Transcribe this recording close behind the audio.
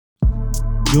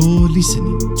You're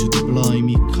listening to the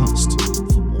Blimey Cast.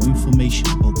 For more information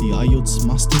about the IELTS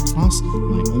Masterclass,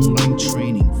 my online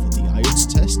training for the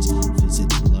IELTS test, visit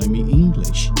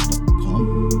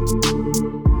blimeyenglish.com.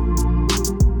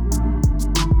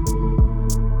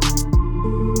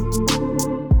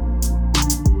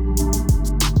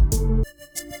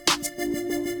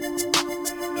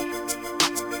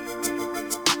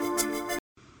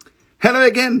 Hello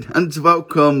again and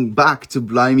welcome back to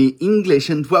Blimey English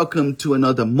and welcome to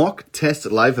another mock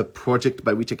test live, a project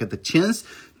by which I get the chance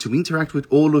to interact with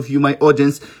all of you, my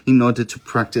audience, in order to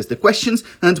practice the questions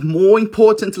and more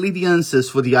importantly the answers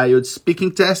for the IELTS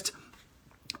speaking test.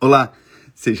 Olá,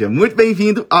 seja muito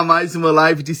bem-vindo a mais uma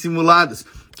live de simulados,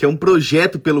 que é um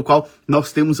projeto pelo qual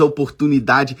nós temos a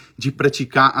oportunidade de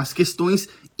praticar as questões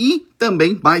e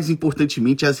também, mais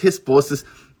importantemente, as respostas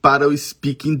para o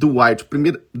speaking do IELTS.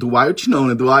 Do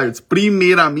IELTS.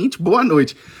 Primeiramente, boa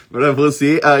noite para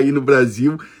você aí no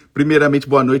Brasil. Primeiramente,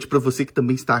 boa noite para você que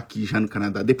também está aqui já no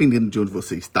Canadá. Dependendo de onde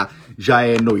você está, já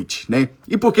é noite, né?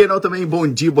 E por que não também bom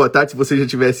dia, boa tarde, se você já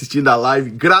estiver assistindo a live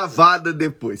gravada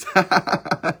depois.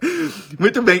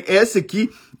 Muito bem, essa aqui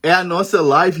é a nossa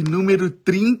live número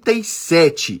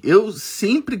 37. Eu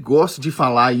sempre gosto de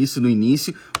falar isso no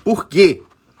início, porque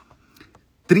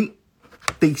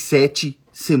 37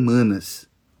 semanas.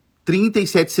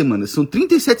 37 semanas. São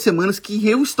 37 semanas que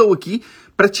eu estou aqui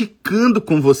praticando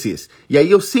com vocês. E aí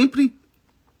eu sempre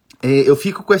eu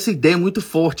fico com essa ideia muito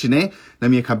forte, né, na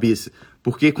minha cabeça.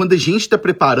 Porque quando a gente está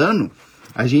preparando,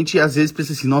 a gente às vezes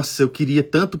pensa assim, nossa, eu queria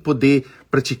tanto poder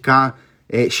praticar,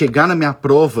 chegar na minha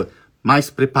prova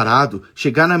mais preparado,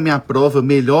 chegar na minha prova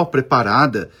melhor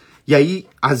preparada. E aí,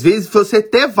 às vezes, você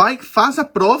até vai, faz a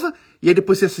prova, e aí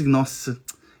depois você assim, nossa,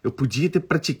 eu podia ter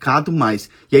praticado mais.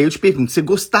 E aí eu te pergunto, você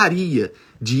gostaria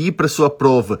de ir para sua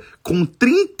prova com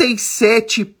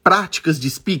 37 práticas de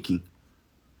speaking?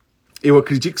 Eu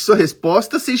acredito que sua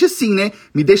resposta seja sim, né?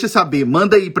 Me deixa saber,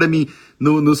 manda aí para mim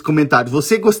nos comentários.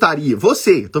 Você gostaria,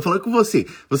 tô falando com você,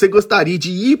 você gostaria de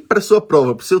ir para sua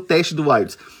prova, para o seu teste do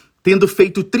IELTS, tendo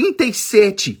feito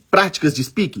 37 práticas de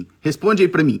speaking? Responde aí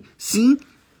para mim. Sim,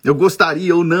 eu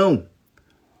gostaria ou não.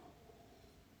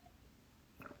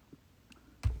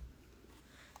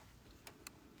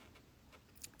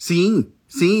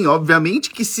 Sim, obviamente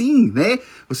que sim, né?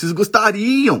 Vocês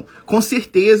gostariam, com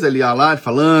certeza, ali a Lari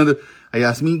falando, a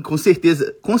Yasmin, com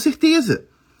certeza.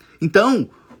 Então,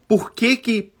 por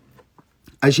que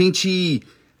a gente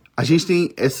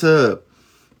tem essa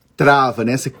trava,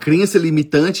 né? Essa crença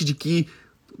limitante de que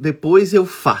depois eu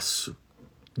faço?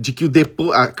 De que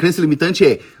a crença limitante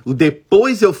é, o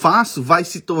depois eu faço vai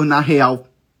se tornar real.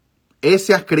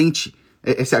 Essa é a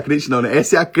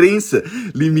crença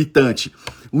limitante.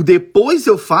 O depois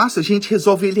eu faço, a gente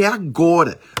resolve ele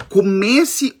agora.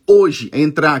 Comece hoje a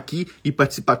entrar aqui e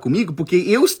participar comigo, porque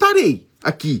eu estarei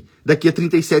aqui daqui a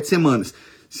 37 semanas.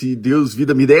 Se Deus,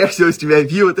 vida me der, se eu estiver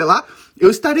vivo até lá,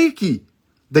 eu estarei aqui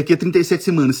daqui a 37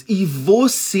 semanas. E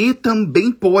você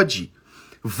também pode.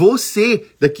 Você,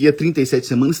 daqui a 37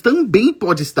 semanas, também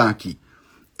pode estar aqui.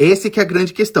 Essa é que é a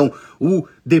grande questão. O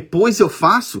depois eu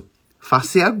faço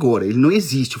é agora. Ele não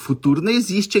existe. O futuro não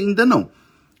existe ainda não.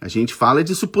 A gente fala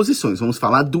de suposições. Vamos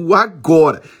falar do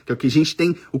agora, que é o que a gente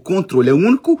tem o controle. É o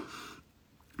único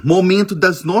momento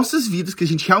das nossas vidas que a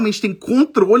gente realmente tem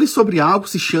controle sobre algo,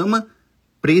 se chama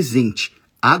presente.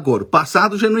 Agora. O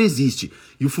passado já não existe.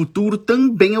 E o futuro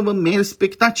também é uma mera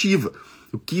expectativa.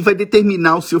 O que vai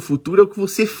determinar o seu futuro é o que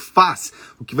você faz.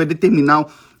 O que vai determinar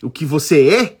o que você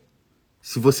é,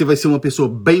 se você vai ser uma pessoa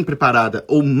bem preparada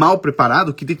ou mal preparada,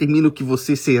 o que determina o que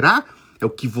você será é o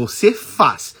que você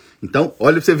faz. Então,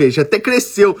 olha pra você ver, já até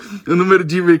cresceu o número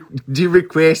de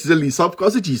requests ali, só por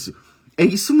causa disso. É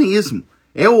isso mesmo.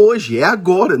 É hoje, é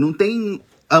agora. Não tem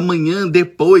amanhã,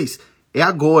 depois. É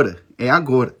agora,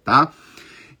 tá?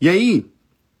 E aí,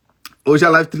 hoje é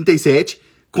a live 37.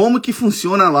 Como que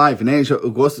funciona a live, né?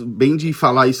 Eu gosto bem de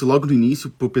falar isso logo no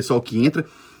início, pro pessoal que entra.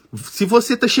 Se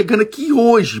você tá chegando aqui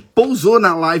hoje, pousou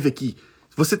na live aqui,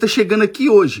 se você tá chegando aqui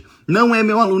hoje, não é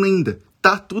meu aluno ainda,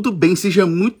 tá tudo bem, seja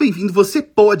muito bem-vindo, você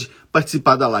pode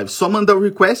participar da live, só mandar o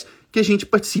request que a gente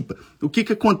participa. O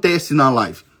que acontece na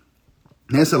live?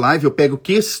 Nessa live eu pego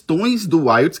questões do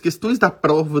IELTS, questões da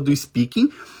prova do speaking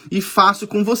e faço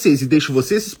com vocês, e deixo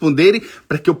vocês responderem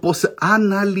para que eu possa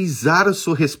analisar a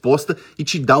sua resposta e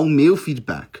te dar o meu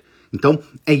feedback. Então,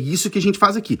 é isso que a gente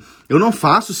faz aqui. Eu não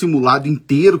faço o simulado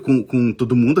inteiro com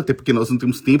todo mundo, até porque nós não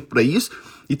temos tempo para isso.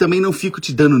 E também não fico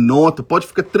te dando nota. Pode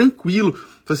ficar tranquilo.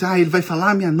 Você, ele vai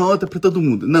falar minha nota para todo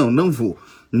mundo. Não vou.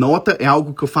 Nota é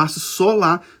algo que eu faço só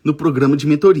lá no programa de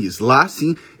mentorias. Lá,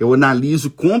 sim, eu analiso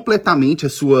completamente a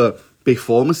sua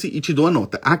performance e te dou a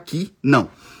nota. Aqui, não.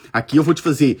 Aqui eu vou te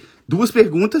fazer 2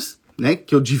 perguntas, né?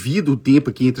 Que eu divido o tempo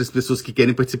aqui entre as pessoas que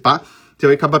querem participar. Você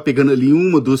vai acabar pegando ali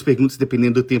 1 ou 2 perguntas,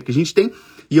 dependendo do tempo que a gente tem.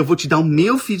 E eu vou te dar o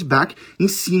meu feedback em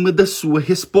cima da sua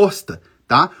resposta,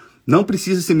 tá? Não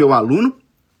precisa ser meu aluno.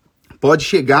 Pode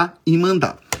chegar e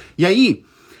mandar. E aí,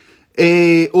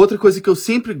 outra coisa que eu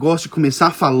sempre gosto de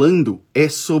começar falando é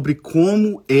sobre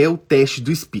como é o teste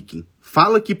do speaking.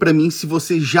 Fala aqui pra mim se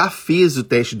você já fez o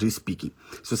teste do speaking.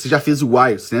 Se você já fez o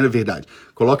IELTS, né, na verdade.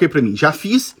 Coloca aí pra mim, já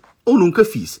fiz ou nunca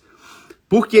fiz?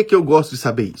 Por que que eu gosto de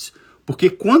saber isso? Porque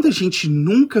quando a gente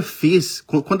nunca fez,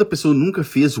 quando a pessoa nunca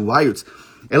fez o IELTS,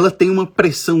 ela tem uma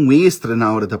pressão extra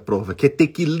na hora da prova, que é ter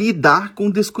que lidar com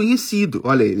o desconhecido.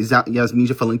 Olha, Yasmin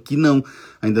já falando que não,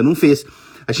 ainda não fez.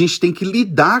 A gente tem que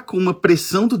lidar com uma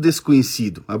pressão do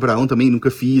desconhecido. A Abraão também nunca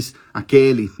fiz, a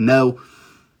Kelly, não.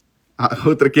 A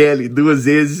outra Kelly, 2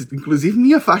 vezes, inclusive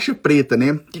minha faixa preta,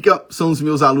 né? O que são os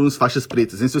meus alunos faixas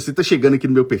pretas? Né? Se você tá chegando aqui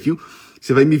no meu perfil,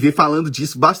 você vai me ver falando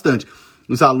disso bastante.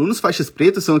 Os alunos faixas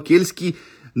pretas são aqueles que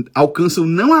alcançam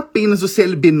não apenas o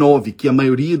CLB 9, que a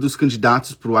maioria dos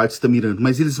candidatos para o IELTS está mirando,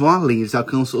 mas eles vão além, eles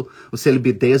alcançam o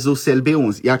CLB 10 ou o CLB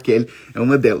 11, e a Kelly é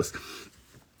uma delas.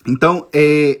 Então,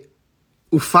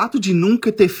 o fato de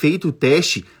nunca ter feito o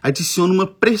teste adiciona uma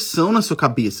pressão na sua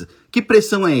cabeça. Que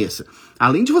pressão é essa?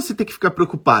 Além de você ter que ficar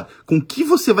preocupado com o que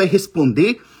você vai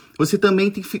responder, você também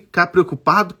tem que ficar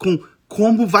preocupado com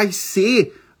como vai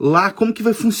ser lá, como que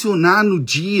vai funcionar no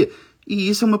dia. E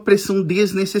isso é uma pressão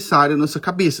desnecessária na sua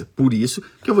cabeça. Por isso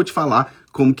que eu vou te falar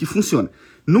como que funciona.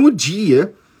 No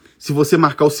dia, se você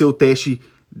marcar o seu teste,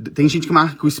 tem gente que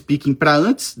marca o speaking para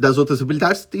antes das outras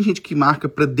habilidades, tem gente que marca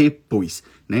para depois,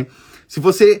 né? Se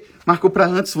você marcou para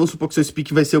antes, vamos supor que o seu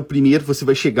speaking vai ser o primeiro, você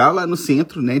vai chegar lá no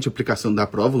centro, né, de aplicação da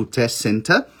prova, o Test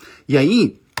Center, e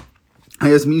aí, a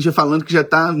Yasmin já falando que já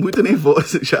tá muito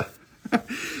nervosa já.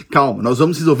 Calma, nós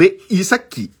vamos resolver isso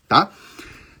aqui, tá?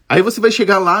 Aí você vai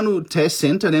chegar lá no Test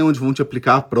Center, né, onde vão te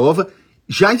aplicar a prova.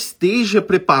 Já esteja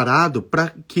preparado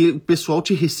para que o pessoal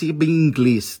te receba em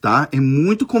inglês, tá? É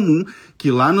muito comum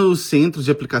que lá nos centros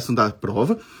de aplicação da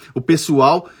prova, o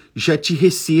pessoal já te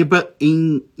receba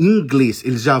em inglês.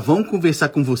 Eles já vão conversar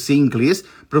com você em inglês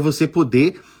para você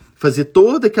poder fazer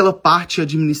toda aquela parte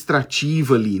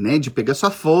administrativa ali, né? De pegar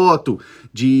sua foto,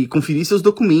 de conferir seus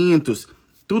documentos.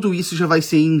 Tudo isso já vai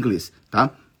ser em inglês,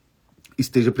 tá?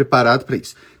 Esteja preparado para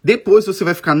isso. Depois você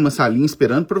vai ficar numa salinha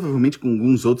esperando, provavelmente com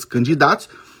alguns outros candidatos,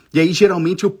 e aí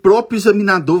geralmente o próprio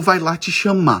examinador vai lá te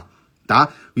chamar, tá?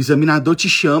 O examinador te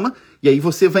chama, e aí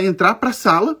você vai entrar para a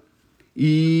sala,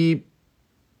 e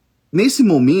nesse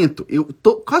momento,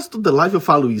 quase toda live eu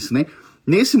falo isso, né?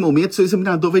 Nesse momento, seu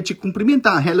examinador vai te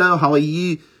cumprimentar. Hello, how are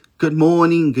you? Good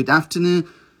morning, good afternoon.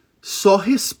 Só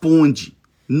responde.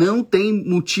 Não tem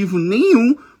motivo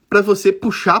nenhum para você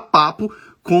puxar papo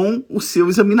com o seu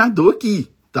examinador aqui,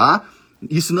 tá?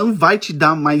 Isso não vai te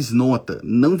dar mais nota,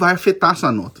 não vai afetar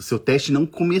sua nota. Seu teste não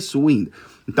começou ainda.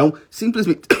 Então,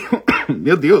 simplesmente...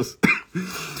 Meu Deus!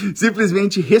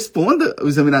 Simplesmente responda o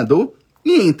examinador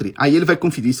e entre. Aí ele vai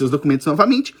conferir seus documentos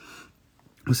novamente.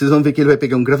 Vocês vão ver que ele vai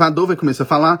pegar um gravador, vai começar a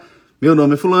falar: meu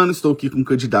nome é fulano, estou aqui com um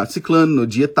candidato ciclano, no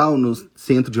dia tal, no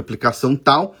centro de aplicação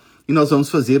tal, e nós vamos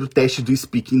fazer o teste do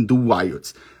speaking do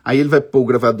IELTS. Aí ele vai pôr o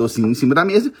gravador assim em cima da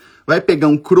mesa, vai pegar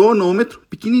um cronômetro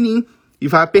pequenininho e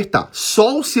vai apertar.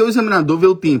 Só o seu examinador vê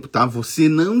o tempo, tá? Você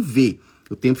não vê.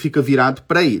 O tempo fica virado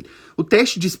para ele. O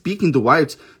teste de speaking do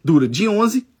IELTS dura de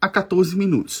 11 a 14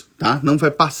 minutos, tá? Não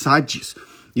vai passar disso.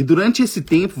 E durante esse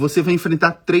tempo você vai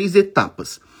enfrentar 3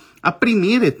 etapas. A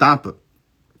primeira etapa,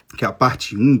 que é a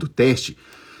parte 1 do teste,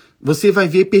 você vai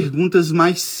ver perguntas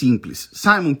mais simples.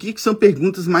 Simon, o que são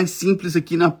perguntas mais simples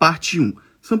aqui na parte 1?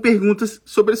 São perguntas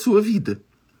sobre a sua vida.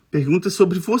 Perguntas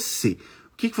sobre você.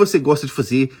 O que você gosta de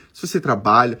fazer, se você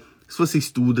trabalha, se você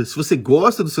estuda, se você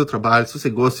gosta do seu trabalho, se você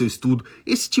gosta do seu estudo.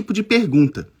 Esse tipo de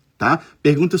pergunta, tá?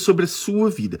 Perguntas sobre a sua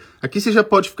vida. Aqui você já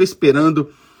pode ficar esperando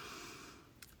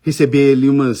receber ali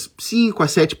umas 5 a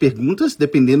 7 perguntas,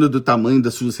 dependendo do tamanho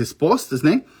das suas respostas,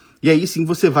 né? E aí sim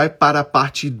você vai para a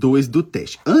parte 2 do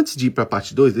teste. Antes de ir para a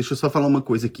parte 2, deixa eu só falar uma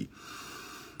coisa aqui.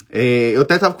 Eu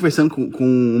até estava conversando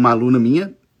com uma aluna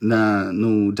minha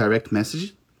no Direct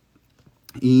Message.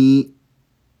 E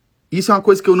isso é uma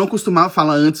coisa que eu não costumava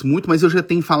falar antes muito, mas eu já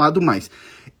tenho falado mais.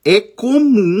 É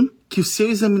comum que o seu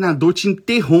examinador te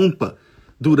interrompa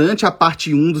durante a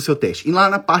parte 1 do seu teste. E lá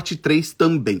na parte 3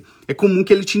 também. É comum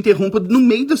que ele te interrompa no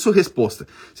meio da sua resposta.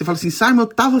 Você fala assim: Simon, eu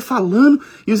estava falando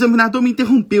e o examinador me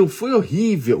interrompeu. Foi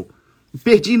horrível.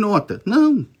 Perdi nota.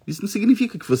 Não, isso não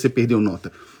significa que você perdeu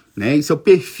nota, né? Isso é o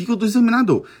perfil do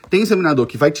examinador. Tem examinador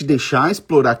que vai te deixar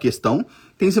explorar a questão.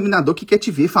 tem examinador que quer te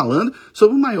ver falando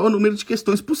sobre o maior número de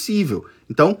questões possível.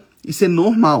 Então, isso é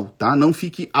normal, tá? Não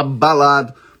fique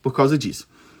abalado por causa disso.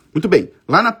 Muito bem,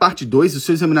 lá na parte 2, o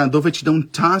seu examinador vai te dar um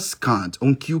task card,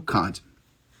 um cue card.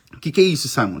 O que é isso,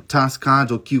 Simon? Task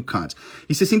card ou cue card?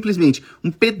 Isso é simplesmente um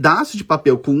pedaço de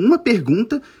papel com uma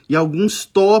pergunta e alguns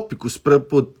tópicos para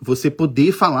você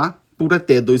poder falar por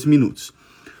até 2 minutos.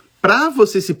 Para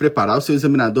você se preparar, o seu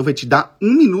examinador vai te dar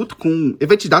 1 minuto ele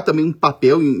vai te dar também um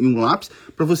papel e um lápis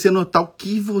para você anotar o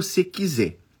que você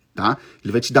quiser, tá?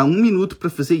 Ele vai te dar 1 minuto para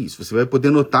fazer isso. Você vai poder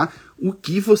anotar o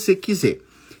que você quiser.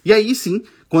 E aí sim,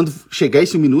 quando chegar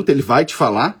esse 1 minuto, ele vai te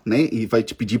falar, né? E vai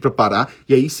te pedir para parar.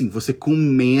 E aí sim, você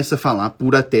começa a falar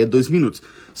por até 2 minutos.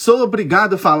 Sou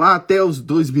obrigado a falar até os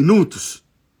 2 minutos?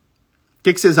 O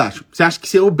que vocês acham? Você acha que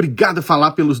você é obrigado a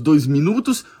falar pelos 2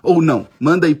 minutos ou não?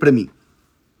 Manda aí para mim.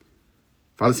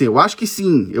 Fala assim, eu acho que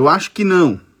sim, eu acho que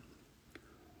não.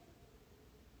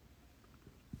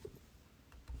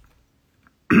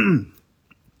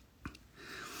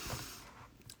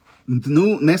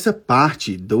 Nessa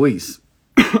parte 2,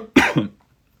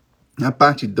 na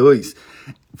parte 2,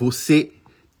 você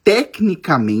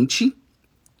tecnicamente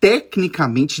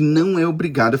não é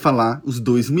obrigado a falar os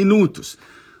 2 minutos.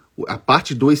 A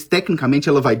parte 2, tecnicamente,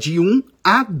 ela vai de 1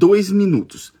 a 2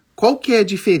 minutos. Qual que é a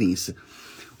diferença?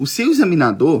 O seu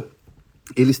examinador,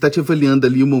 ele está te avaliando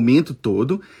ali o momento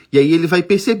todo, e aí ele vai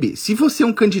perceber. Se você é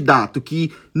um candidato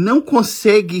que não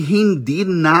consegue render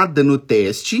nada no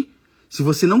teste, se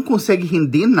você não consegue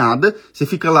render nada, você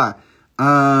fica lá,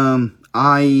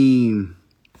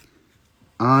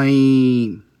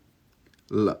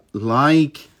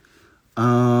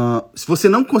 se você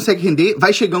não consegue render,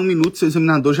 vai chegar 1 minuto, seu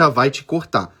examinador já vai te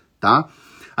cortar, tá?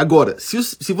 Agora,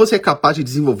 se você é capaz de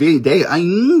desenvolver a ideia,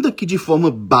 ainda que de forma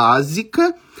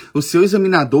básica, o seu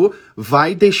examinador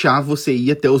vai deixar você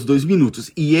ir até os 2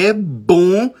 minutos. E é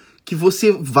bom que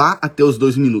você vá até os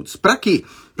 2 minutos. Para quê?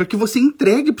 Para que você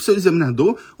entregue para o seu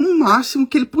examinador o máximo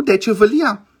que ele puder te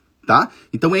avaliar, tá?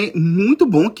 Então é muito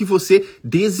bom que você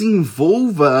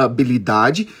desenvolva a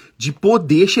habilidade de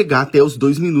poder chegar até os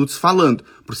 2 minutos falando,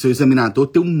 para o seu examinador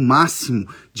ter o máximo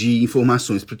de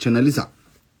informações para te analisar.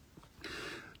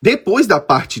 Depois da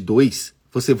parte 2,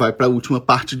 você vai para a última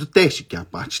parte do teste, que é a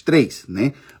parte 3,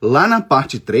 né? Lá na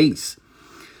parte 3,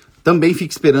 também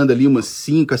fica esperando ali umas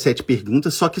 5 a 7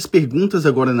 perguntas, só que as perguntas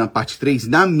agora na parte 3,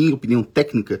 na minha opinião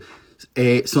técnica,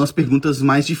 são as perguntas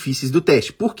mais difíceis do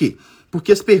teste. Por quê?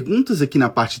 Porque as perguntas aqui na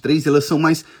parte 3, elas são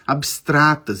mais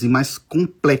abstratas e mais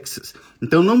complexas.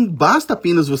 Então não basta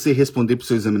apenas você responder para o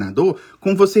seu examinador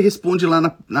como você responde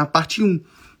lá na parte 1.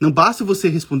 Não basta você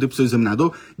responder para o seu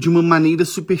examinador de uma maneira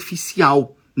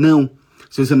superficial. Não.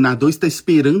 Seu examinador está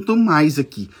esperando mais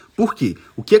aqui. Por quê?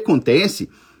 O que acontece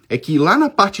é que lá na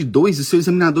parte 2, o seu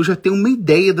examinador já tem uma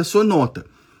ideia da sua nota.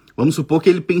 Vamos supor que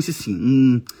ele pense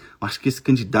assim, acho que esse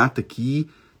candidato aqui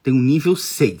tem um nível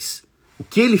 6. O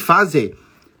que ele faz é,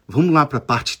 vamos lá para a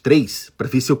parte 3, para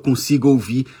ver se eu consigo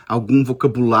ouvir algum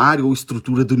vocabulário ou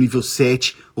estrutura do nível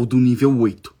 7 ou do nível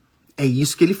 8. É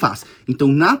isso que ele faz. Então,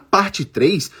 na parte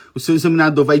 3, o seu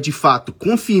examinador vai, de fato,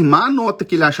 confirmar a nota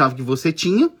que ele achava que você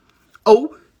tinha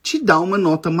ou te dar uma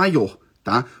nota maior,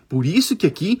 tá? Por isso que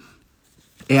aqui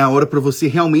é a hora para você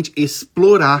realmente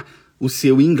explorar o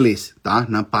seu inglês, tá?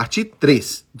 Na parte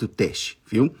 3 do teste,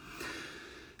 viu?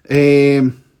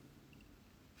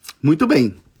 Muito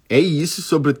bem. É isso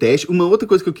sobre o teste. Uma outra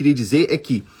coisa que eu queria dizer é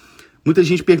que muita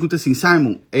gente pergunta assim,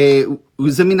 Simon, o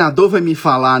examinador vai me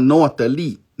falar a nota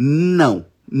ali? Não.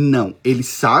 Ele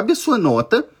sabe a sua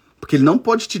nota, porque ele não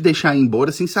pode te deixar ir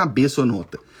embora sem saber a sua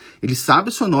nota. Ele sabe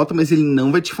a sua nota, mas ele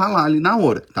não vai te falar ali na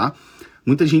hora, tá?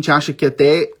 Muita gente acha que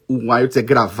até o IELTS é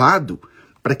gravado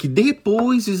para que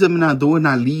depois o examinador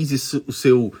analise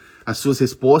as suas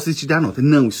respostas e te dê a nota.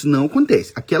 Não, isso não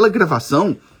acontece. Aquela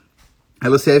gravação,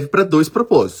 ela serve para 2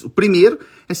 propósitos. O primeiro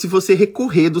é se você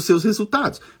recorrer dos seus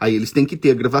resultados. Aí eles têm que ter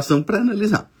a gravação para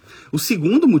analisar. O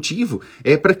segundo motivo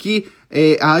é para que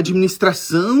a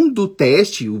administração do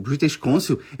teste, o British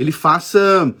Council, ele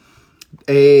faça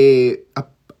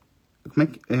como é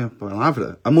que é a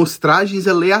palavra? Amostragens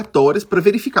aleatórias para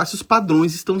verificar se os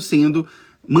padrões estão sendo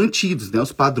mantidos, né?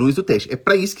 Os padrões do teste. É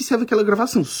para isso que serve aquela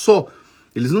gravação, só.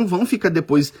 Eles não vão ficar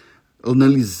depois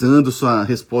analisando sua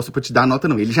resposta para te dar a nota,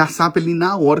 não. Ele já sabe ali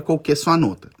na hora qual que é a sua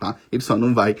nota, tá? Ele só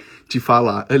não vai te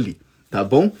falar ali, tá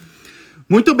bom?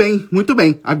 Muito bem, muito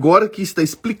bem. Agora que está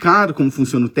explicado como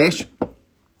funciona o teste,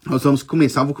 nós vamos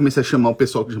começar. Vou começar a chamar o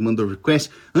pessoal que já mandou request.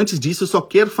 Antes disso, eu só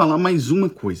quero falar mais uma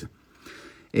coisa.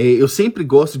 Eu sempre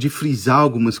gosto de frisar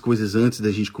algumas coisas antes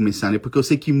da gente começar, né? Porque eu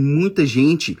sei que muita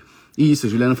gente... Isso, a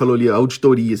Juliana falou ali,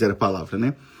 auditorias era a palavra,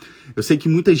 né? Eu sei que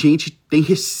muita gente tem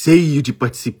receio de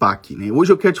participar aqui, né?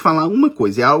 Hoje eu quero te falar uma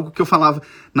coisa, é algo que eu falava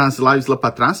nas lives lá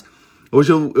para trás.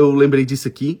 Hoje eu lembrei disso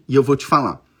aqui e eu vou te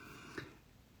falar.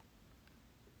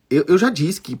 Eu já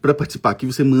disse que para participar aqui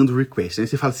você manda o request, né?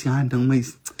 Você fala assim, não,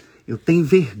 mas eu tenho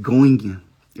vergonha.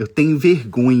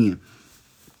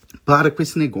 Para com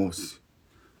esse negócio.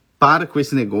 Para com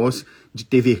esse negócio de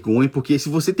ter vergonha, porque se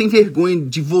você tem vergonha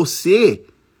de você,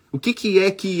 o que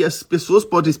é que as pessoas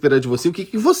podem esperar de você? O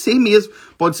que você mesmo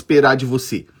pode esperar de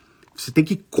você? Você tem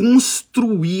que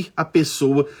construir a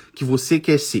pessoa que você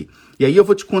quer ser. E aí eu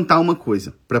vou te contar uma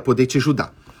coisa para poder te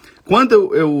ajudar.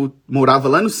 Quando eu morava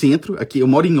lá no centro, aqui eu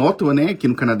moro em Ottawa, né, aqui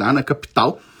no Canadá, na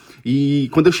capital, e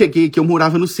quando eu cheguei aqui eu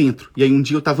morava no centro. E aí um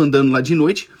dia eu tava andando lá de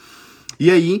noite,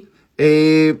 e aí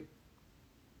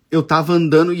eu tava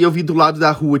andando e eu vi do lado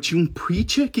da rua, tinha um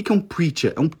preacher. O que é um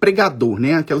preacher? É um pregador,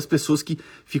 né? Aquelas pessoas que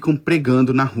ficam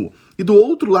pregando na rua. E do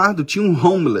outro lado tinha um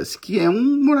homeless, que é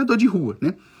um morador de rua,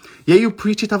 né? E aí o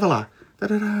preacher tava lá.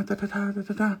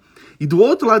 E do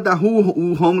outro lado da rua,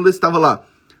 o homeless tava lá.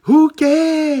 Who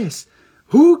cares?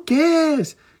 Who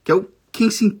cares? Que é o quem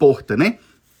se importa, né?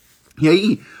 E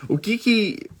aí,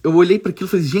 eu olhei para aquilo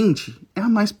e falei, gente, é a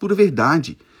mais pura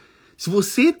verdade. Se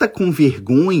você tá com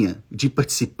vergonha de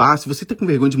participar, se você tá com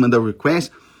vergonha de mandar o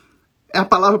request, a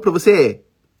palavra para você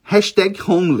é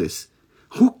 #homeless.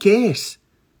 Who cares?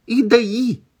 E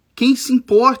daí? Quem se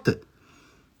importa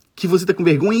que você tá com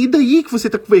vergonha? E daí que você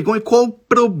tá com vergonha? Qual o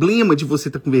problema de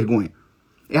você tá com vergonha?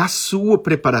 É a sua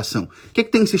preparação. O que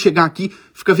tem que você chegar aqui,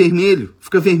 fica vermelho?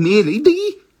 E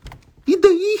daí? E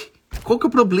daí? Qual que é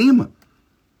o problema?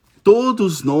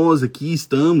 Todos nós aqui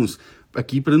estamos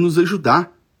aqui para nos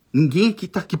ajudar. Ninguém aqui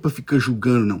tá aqui para ficar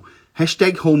julgando, não.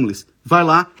 #homeless. Vai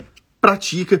lá,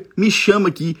 pratica, me chama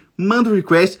aqui, manda um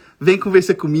request, vem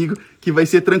conversar comigo, que vai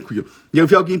ser tranquilo. E eu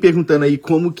vi alguém perguntando aí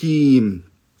como que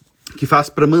faz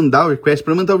para mandar o request.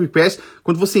 Para mandar o request,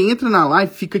 quando você entra na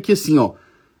live, fica aqui assim, ó.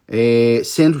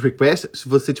 Send request. Se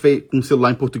você tiver com o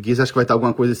celular em português, acho que vai estar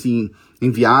alguma coisa assim,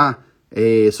 enviar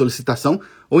solicitação.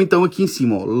 Ou então aqui em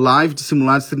cima, ó, live de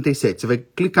simulados 37. Você vai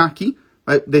clicar aqui,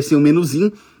 vai descer um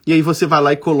menuzinho, e aí você vai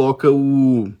lá e coloca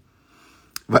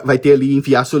vai ter ali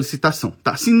enviar solicitação,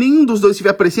 tá? Se nenhum dos dois estiver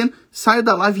aparecendo, saia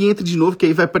da live e entre de novo, que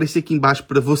aí vai aparecer aqui embaixo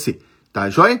para você, tá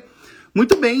joia?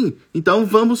 Muito bem, então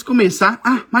vamos começar.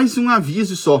 Mais um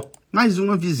aviso só, mais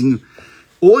um avisinho.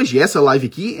 Hoje, essa live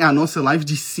aqui é a nossa live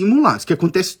de simulados, que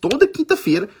acontece toda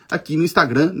quinta-feira aqui no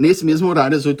Instagram, nesse mesmo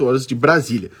horário, às 8 horas de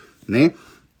Brasília, né?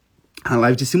 A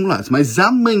live de simulados. Mas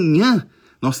amanhã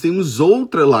nós temos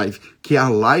outra live, que é a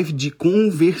live de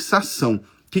conversação.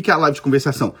 O que é a live de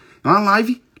conversação? É uma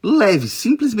live leve,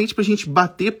 simplesmente pra gente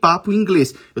bater papo em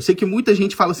inglês. Eu sei que muita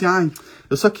gente fala assim,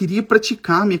 eu só queria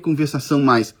praticar minha conversação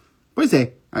mais. Pois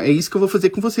é isso que eu vou fazer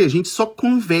com você. A gente só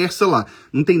conversa lá.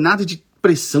 Não tem nada de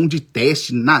pressão, de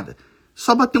teste, nada.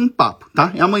 Só bater um papo,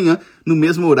 tá? É amanhã, no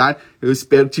mesmo horário. Eu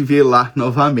espero te ver lá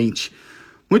novamente.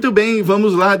 Muito bem,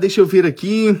 vamos lá. Deixa eu ver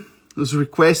aqui os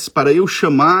requests para eu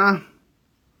chamar.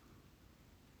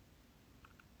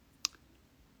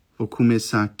 Vou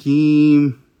começar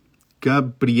aqui.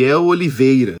 Gabriel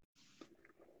Oliveira.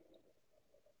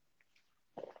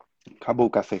 Acabou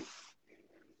o café.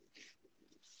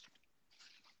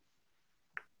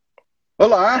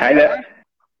 Olá. Hi there.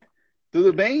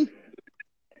 Tudo bem?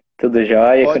 Tudo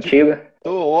jóia contigo?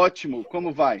 Tô ótimo.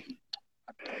 Como vai?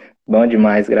 Bom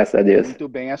demais, graças a Deus. Muito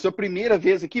bem. É a sua primeira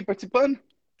vez aqui participando?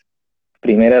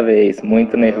 Primeira vez,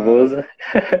 muito nervoso.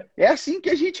 É assim que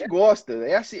a gente gosta.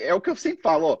 É assim, é o que eu sempre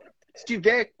falo, ó. Se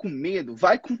tiver com medo,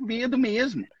 vai com medo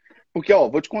mesmo. Porque, ó,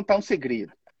 vou te contar um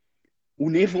segredo. O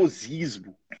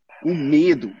nervosismo, o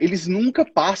medo, eles nunca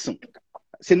passam.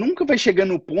 Você nunca vai chegar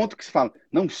no ponto que você fala,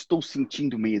 não estou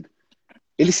sentindo medo.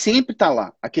 Ele sempre tá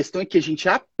lá. A questão é que a gente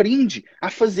aprende a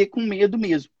fazer com medo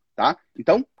mesmo, tá?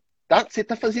 Então, você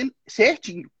tá fazendo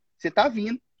certinho. Você tá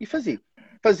vindo e fazer.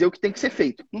 Fazer o que tem que ser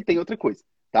feito. Não tem outra coisa,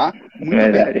 tá? Muito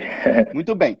Verdade. bem.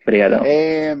 Muito bem. Obrigadão.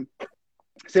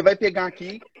 Você vai pegar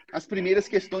aqui as primeiras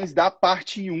questões da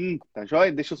parte 1, tá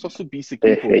joia? Deixa eu só subir isso aqui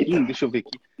Perfeito. um pouquinho. Deixa eu ver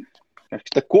aqui. Acho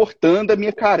que tá cortando a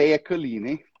minha careca ali,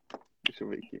 né? Deixa eu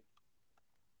ver aqui.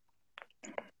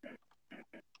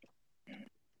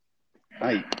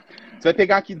 Aí. Você vai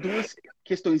pegar aqui duas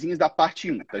questõezinhas da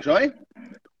parte 1, tá joia?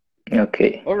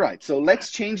 Okay. All right, so let's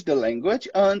change the language.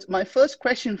 And my first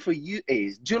question for you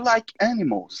is, do you like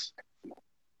animals?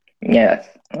 Yes,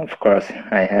 of course.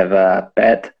 I have a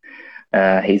pet.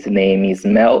 His name is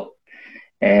Mel,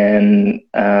 and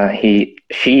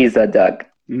she is a dog.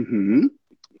 Mm-hmm.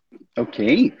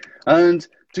 Okay. And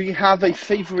do you have a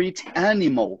favorite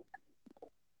animal?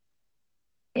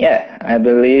 Yeah, I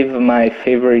believe my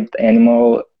favorite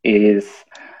animal is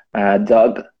a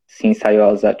dog. Since I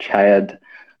was a child,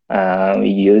 we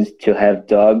used to have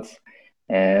dogs,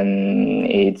 and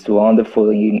it's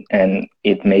wonderful and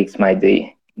it makes my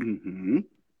day. Uhum.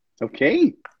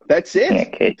 Ok, that's it.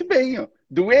 Okay. Muito bem, ó.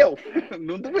 Doeu?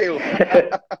 Não doeu.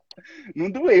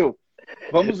 Não doeu.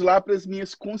 Vamos lá para as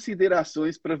minhas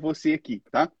considerações para você aqui,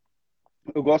 tá?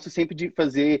 Eu gosto sempre de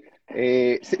fazer...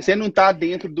 Você não está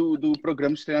dentro do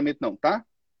programa de treinamento, não, tá?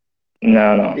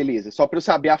 Não, não. Beleza. Só para eu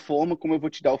saber a forma como eu vou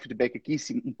te dar o feedback aqui,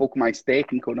 se um pouco mais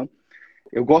técnico ou não.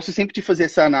 Eu gosto sempre de fazer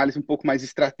essa análise um pouco mais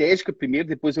estratégica primeiro,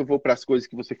 depois eu vou para as coisas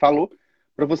que você falou,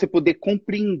 para você poder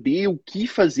compreender o que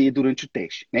fazer durante o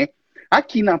teste, né?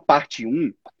 Aqui na parte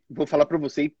 1, vou falar para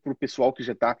você e para o pessoal que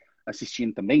já está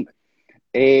assistindo também,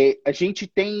 a gente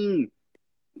tem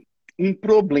um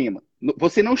problema.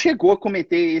 Você não chegou a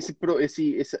cometer esse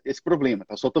problema,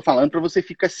 tá? Só estou falando para você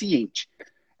ficar ciente.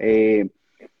 O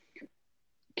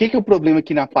que é o problema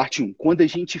aqui na parte 1? Quando a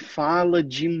gente fala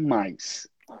demais.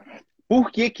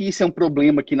 Por que isso é um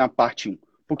problema aqui na parte 1?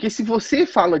 Porque se você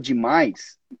fala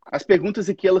demais, as perguntas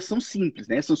aqui elas são simples,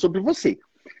 né? São sobre você.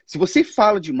 Se você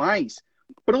fala demais,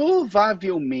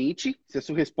 provavelmente, se a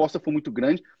sua resposta for muito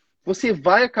grande, você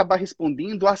vai acabar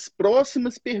respondendo as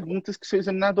próximas perguntas que o seu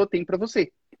examinador tem para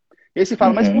você. E aí você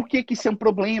fala, mas por que isso é um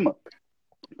problema?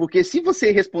 Porque se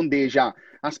você responder já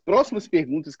as próximas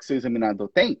perguntas que o seu examinador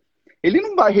tem, ele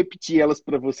não vai repetir elas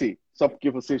para você, só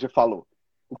porque você já falou.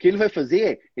 O que ele vai fazer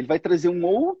é, ele vai trazer um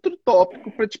outro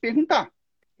tópico para te perguntar.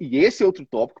 E esse outro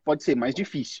tópico pode ser mais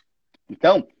difícil.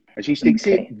 Então, a gente tem que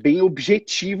ser bem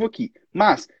objetivo aqui.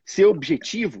 Mas, ser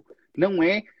objetivo não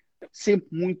é ser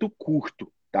muito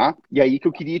curto, tá? E aí que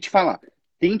eu queria te falar.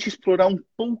 Tente explorar um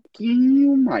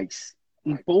pouquinho mais.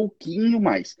 Um pouquinho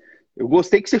mais. Eu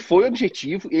gostei que você foi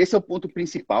objetivo. Esse é o ponto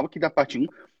principal aqui da parte 1.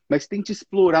 Mas tente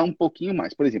explorar um pouquinho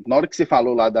mais. Por exemplo, na hora que você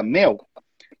falou lá da Mel,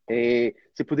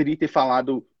 você poderia ter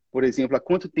falado, por exemplo, há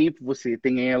quanto tempo você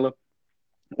tem ela,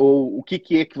 ou o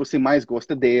que é que você mais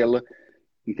gosta dela,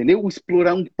 entendeu?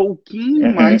 Explorar um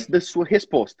pouquinho mais da sua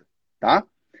resposta, tá?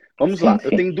 Vamos lá,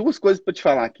 eu tenho duas coisas para te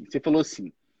falar aqui. Você falou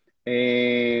assim,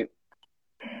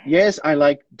 yes, I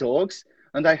like dogs,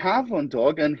 and I have one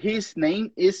dog, and his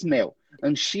name is Mel,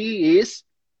 and she is...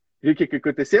 Viu o que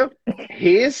aconteceu?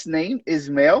 His name is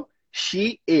Mel,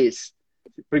 she is.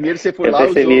 Primeiro você foi lá...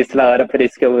 Eu percebi isso na hora, por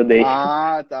isso que eu mudei.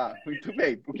 Ah, tá. Muito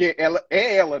bem. Porque ela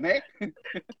é ela, né?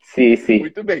 Sim, sim.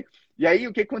 Muito bem. E aí,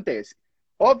 o que acontece?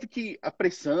 Óbvio que a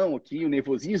pressão aqui, o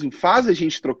nervosismo, faz a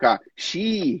gente trocar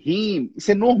she, him.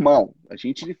 Isso é normal. A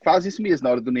gente faz isso mesmo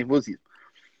na hora do nervosismo.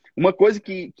 Uma coisa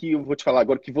que eu vou te falar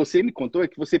agora, que você me contou, é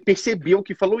que você percebeu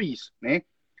que falou isso, né?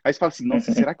 Aí você fala assim,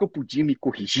 nossa, será que eu podia me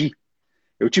corrigir?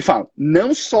 Eu te falo,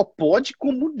 não só pode,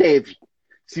 como deve.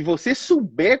 Se você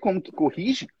souber como que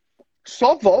corrige,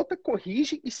 só volta,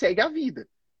 corrige e segue a vida.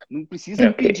 Não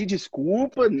precisa pedir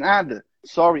desculpa, nada.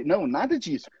 Sorry, não, nada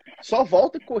disso. Só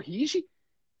volta, corrige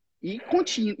e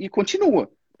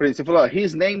continua. Por exemplo, você falou,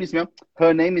 his name is Mel,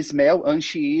 her name is Mel, and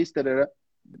she is... Tarara.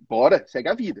 Bora, segue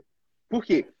a vida. Por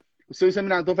quê? O seu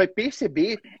examinador vai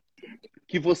perceber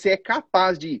que você é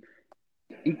capaz de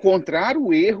encontrar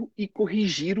o erro e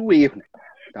corrigir o erro.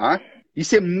 Tá?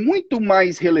 Isso é muito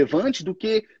mais relevante do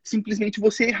que simplesmente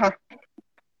você errar.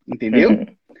 Entendeu?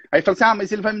 Aí fala assim,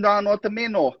 mas ele vai me dar uma nota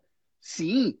menor.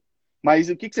 Sim, mas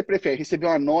o que você prefere? Receber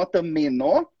uma nota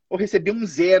menor ou receber um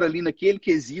 0 ali naquele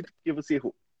quesito porque você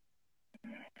errou?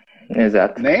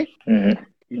 Exato. Né?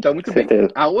 Então, muito bem.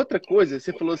 A outra coisa,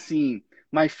 você falou assim,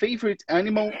 my favorite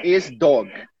animal is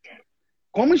dog.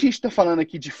 Como a gente está falando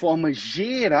aqui de forma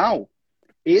geral,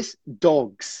 is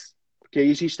dogs. Porque aí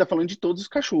a gente está falando de todos os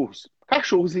cachorros.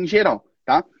 Cachorros em geral,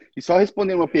 tá? E só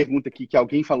respondendo uma pergunta aqui que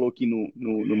alguém falou aqui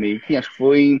no meio, acho que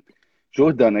foi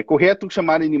Jordana. É correto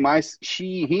chamar animais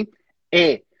she, him?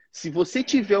 Se você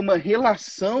tiver uma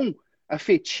relação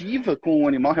afetiva com o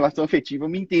animal, relação afetiva,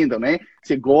 me entendam, né?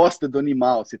 Você gosta do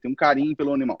animal, você tem um carinho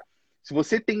pelo animal. Se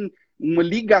você tem uma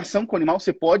ligação com o animal,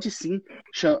 você pode sim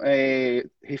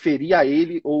referir a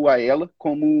ele ou a ela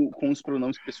com os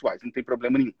pronomes pessoais, não tem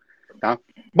problema nenhum. Tá?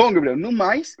 Bom, Gabriel, no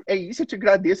mais, é isso. Eu te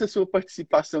agradeço a sua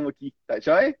participação aqui, tá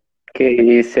joia? Que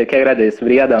isso, eu que agradeço.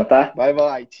 Obrigadão, tá? Bye,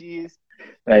 bye. Cheers.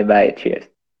 Bye, bye. Cheers.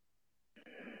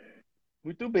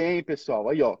 Muito bem, pessoal.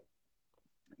 Aí, ó.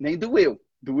 Nem doeu.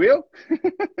 Doeu?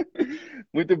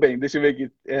 Muito bem. Deixa eu ver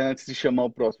aqui, antes de chamar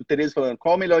o próximo. Tereza falando,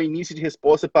 qual o melhor início de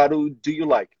resposta para o do you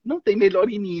like? Não tem melhor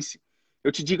início.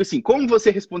 Eu te digo assim, como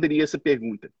você responderia essa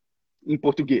pergunta em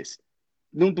português?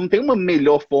 Não tem uma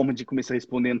melhor forma de começar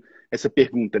respondendo essa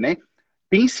pergunta, né?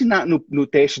 Pense no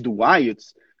teste do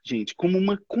IELTS, gente, como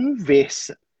uma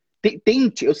conversa.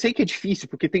 Tente, eu sei que é difícil,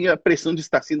 porque tem a pressão de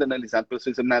estar sendo analisado pelo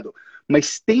seu examinador,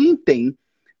 mas tentem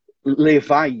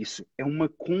levar isso. É uma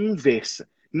conversa.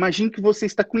 Imagine que você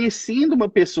está conhecendo uma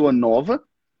pessoa nova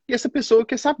e essa pessoa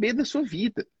quer saber da sua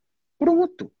vida.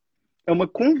 Pronto. É uma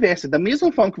conversa. Da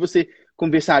mesma forma que você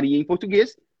conversaria em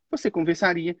português, você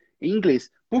conversaria em inglês.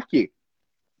 Por quê?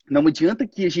 Não adianta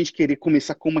que a gente querer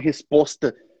começar com uma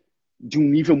resposta de um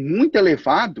nível muito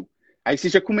elevado, aí você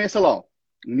já começa lá, ó,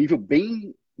 um nível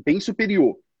bem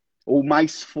superior, ou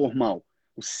mais formal.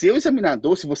 O seu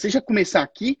examinador, se você já começar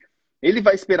aqui, ele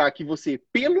vai esperar que você,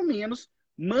 pelo menos,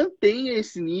 mantenha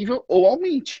esse nível ou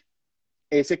aumente.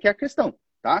 Essa aqui é a questão,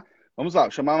 tá? Vamos lá,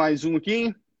 vou chamar mais um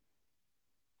aqui.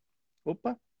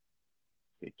 Opa.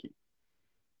 Aqui.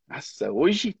 Nossa,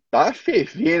 hoje tá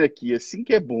fervendo aqui, assim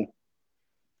que é bom.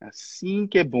 Assim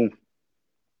que é bom.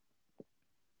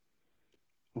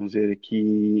 Vamos ver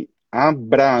aqui.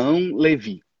 Abraão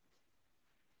Levi.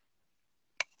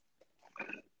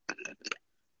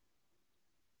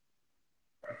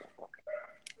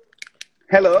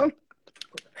 Hello.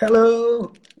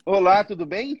 Hello! Olá, tudo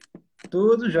bem?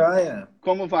 Tudo jóia?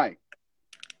 Como vai?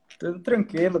 Tudo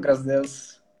tranquilo, graças a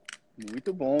Deus.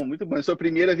 Muito bom, muito bom. É sua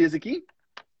primeira vez aqui?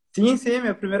 Sim,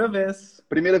 minha primeira vez.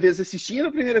 Primeira vez assistindo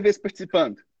ou primeira vez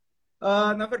participando?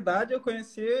 Na verdade, eu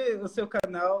conheci o seu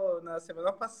canal na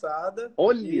semana passada.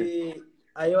 Olha! E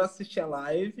aí eu assisti a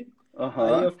live.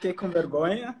 Aham. Aí eu fiquei com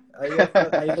vergonha. Aí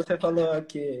você falou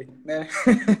que, né?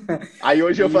 Aí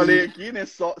hoje eu E falei aqui, né?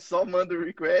 Só manda o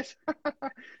request.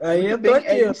 aí Muito eu tô bem,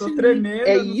 aqui, eu isso tô aí. tremendo.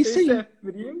 É Eu não isso sei se aí. é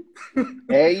frio ou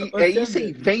É se é isso aí.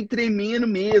 medo. Vem tremendo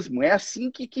mesmo. É assim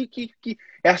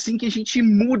é assim que a gente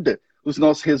muda os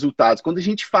nossos resultados. Quando a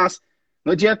gente faz.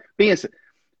 Não adianta. Pensa,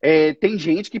 tem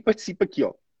gente que participa aqui,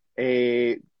 ó.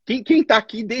 Quem tá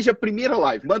aqui desde a primeira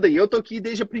live? Manda aí, eu tô aqui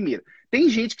desde a primeira. Tem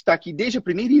gente que tá aqui desde a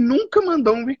primeira e nunca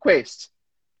mandou um request.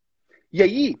 E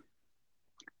aí,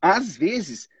 às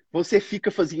vezes, você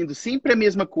fica fazendo sempre a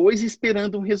mesma coisa e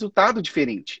esperando um resultado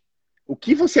diferente. O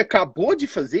que você acabou de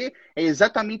fazer é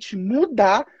exatamente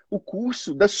mudar o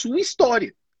curso da sua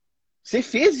história. Você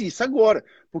fez isso agora,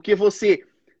 porque você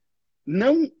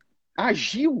não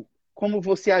agiu como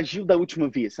você agiu da última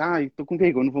vez. Ah, eu tô com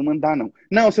vergonha, não vou mandar não.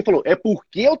 Não, você falou, é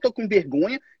porque eu tô com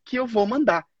vergonha que eu vou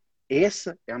mandar.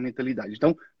 Essa é a mentalidade.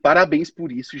 Então, parabéns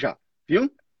por isso já, viu?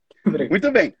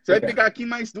 Muito bem. Você vai Obrigado. pegar aqui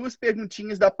mais duas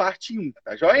perguntinhas da parte 1,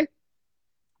 tá joia?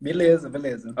 Beleza.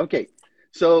 Okay.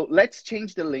 So, let's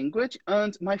change the language.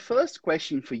 And my first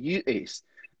question for you is,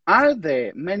 are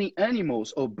there many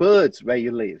animals or birds where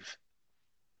you live?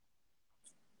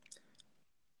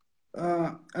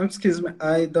 Excuse me,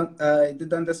 I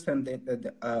didn't understand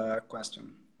the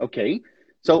question. Okay.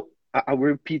 So, I will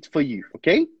repeat for you,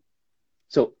 okay?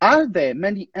 So, are there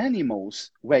many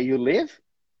animals where you live?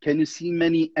 Can you see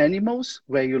many animals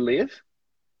where you live?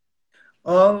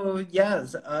 Oh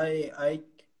yes, I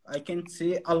can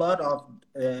see a lot of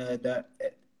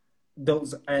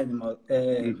those animals.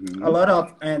 A lot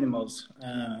of animals.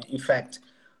 In fact,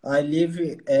 I live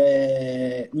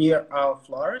near a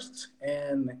forest,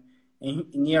 and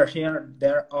near here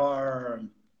there are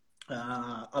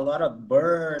a lot of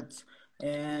birds,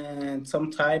 and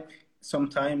sometimes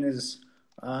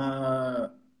I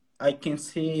can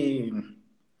see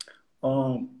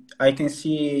I can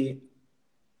see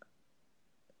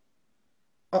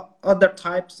other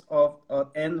types of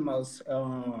animals,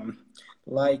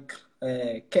 like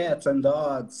cats and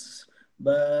dogs,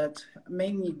 but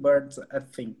mainly birds, I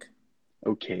think.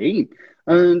 Okay.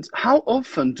 And how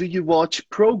often do you watch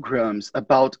programs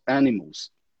about animals?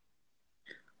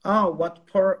 Oh, what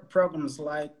programs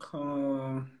like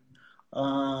from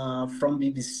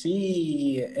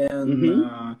BBC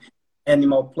and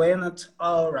Animal Planet?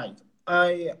 All right.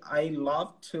 I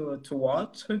love to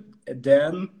watch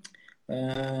them.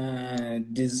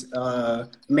 These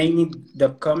mainly the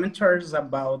commentaries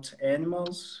about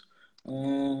animals,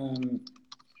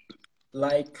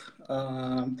 like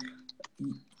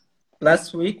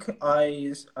last week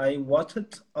I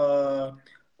watched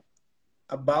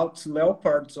about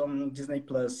leopards on Disney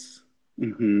Plus.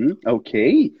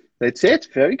 Ok, that's it,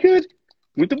 very good.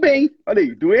 Muito bem, olha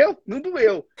aí, doeu? Não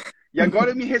doeu. E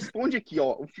agora me responde aqui,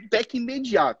 ó, o feedback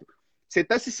imediato. Você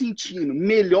está se sentindo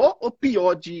melhor ou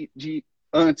pior de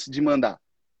antes de mandar?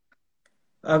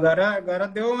 Agora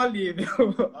deu um alívio.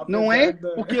 Não é?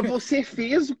 Porque você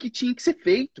fez o que tinha que ser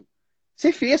feito.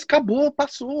 Você fez, acabou,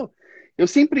 passou. Eu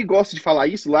sempre gosto de falar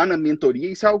isso lá na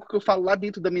mentoria, isso é algo que eu falo lá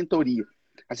dentro da mentoria.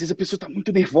 Às vezes a pessoa está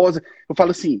muito nervosa. Eu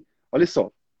falo assim, olha só,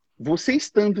 você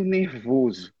estando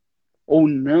nervoso ou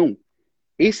não,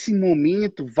 esse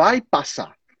momento vai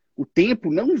passar. O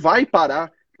tempo não vai parar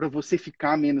para você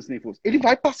ficar menos nervoso. Ele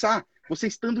vai passar, você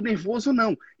estando nervoso ou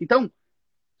não. Então,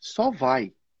 só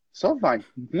vai. Só vai.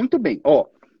 Muito bem. Ó,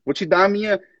 vou te dar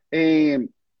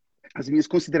as minhas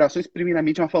considerações,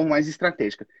 primeiramente, de uma forma mais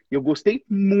estratégica. Eu gostei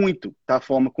muito da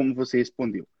forma como você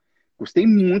respondeu. Gostei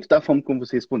muito da forma como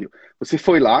você respondeu. Você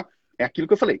foi lá, é aquilo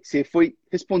que eu falei, você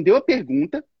respondeu a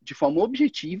pergunta de forma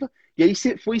objetiva, e aí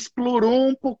você explorou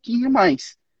um pouquinho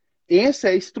mais. Essa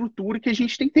é a estrutura que a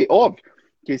gente tem que ter. Óbvio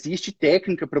que existe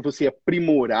técnica para você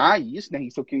aprimorar isso, né?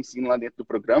 Isso é o que eu ensino lá dentro do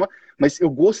programa, mas eu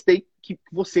gostei que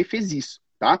você fez isso,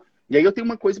 tá? E aí eu tenho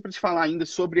uma coisa para te falar ainda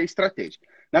sobre a estratégia.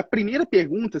 Na primeira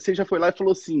pergunta, você já foi lá e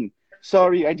falou assim,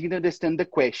 sorry, I didn't understand the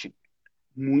question.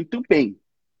 Muito bem,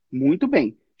 muito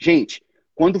bem. Gente,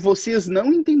 quando vocês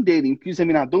não entenderem o que o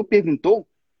examinador perguntou,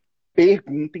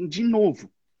 perguntem de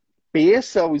novo.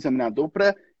 Peça ao examinador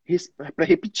para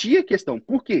repetir a questão.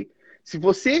 Por quê? Se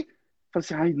você fala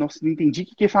assim, ai, nossa, não entendi o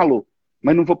que ele falou,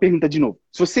 mas não vou perguntar de novo.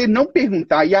 Se você não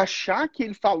perguntar e achar que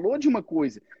ele falou de uma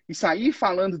coisa e sair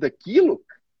falando daquilo,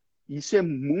 isso é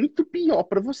muito pior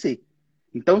para você.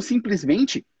 Então,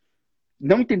 simplesmente,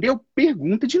 não entendeu?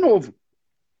 Pergunta de novo.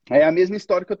 É a mesma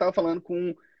história que eu estava falando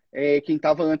com quem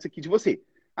estava antes aqui de você.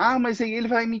 Ah, mas aí ele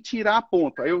vai me tirar a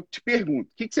ponta. Aí eu te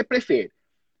pergunto, o que você prefere?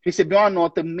 Receber uma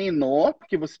nota menor,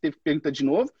 porque você teve que perguntar de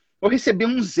novo, ou receber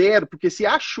um 0, porque você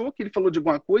achou que ele falou de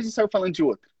alguma coisa e saiu falando de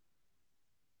outra?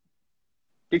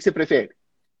 O que você prefere?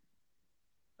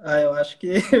 Eu acho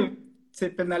que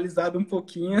ser penalizado um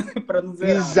pouquinho para não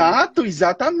zerar. Exato,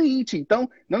 exatamente. Então,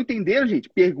 não entenderam, gente?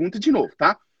 Pergunta de novo,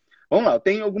 tá? Vamos lá, eu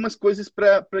tenho algumas coisas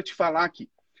para te falar aqui.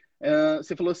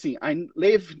 Você falou assim, I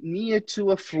live near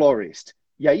to a florist.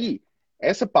 E aí,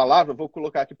 essa palavra eu vou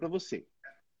colocar aqui para você.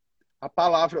 A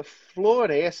palavra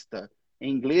floresta,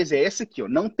 em inglês, é essa aqui, ó.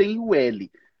 Não tem o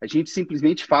L. A gente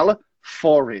simplesmente fala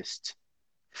forest.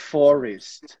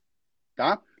 Forest.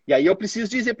 Tá? E aí eu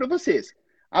preciso dizer para vocês.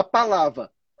 A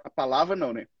palavra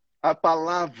não, né? A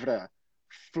palavra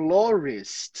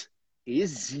florist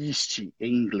existe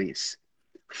em inglês.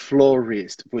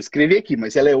 Florist. Vou escrever aqui,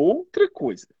 mas ela é outra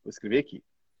coisa. Vou escrever aqui.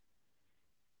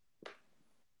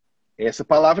 Essa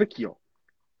palavra aqui, ó.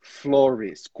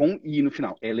 Florist, com I no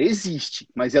final. Ela existe,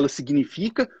 mas ela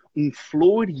significa um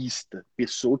florista.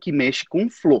 Pessoa que mexe com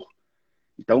flor.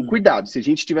 Então, cuidado. Se a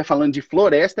gente estiver falando de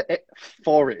floresta, é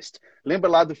forest. Lembra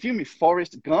lá do filme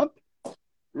Forrest Gump?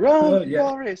 Run, Oh, yeah.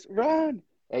 Forrest, run.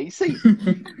 É isso aí.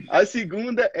 A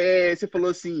segunda você falou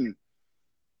assim...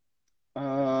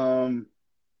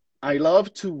 I love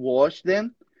to watch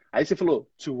them. Aí você falou,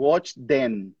 to watch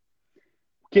them.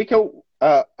 O que é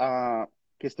a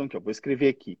questão que eu vou escrever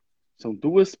aqui? São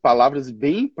duas palavras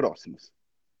bem próximas.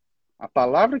 A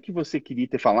palavra que você queria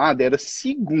ter falado era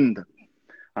segunda.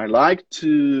 I like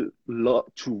to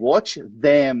watch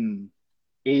them.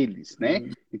 Eles,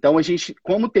 né? Então, a gente,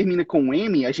 como termina com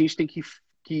M, a gente tem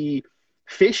que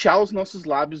fechar os nossos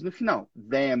lábios no final.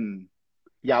 Them.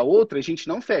 E a outra, a gente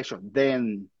não fecha. Ó.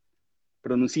 Then.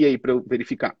 Pronuncia aí para eu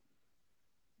verificar.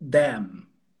 Them.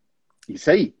 Isso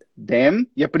aí. Them.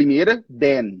 E a primeira,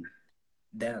 then.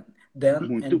 Them. Them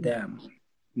Muito, and them.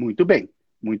 muito bem.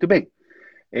 Muito bem.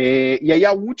 E aí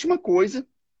a última coisa,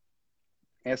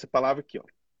 essa palavra aqui, ó.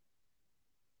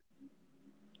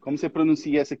 Como você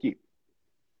pronuncia essa aqui?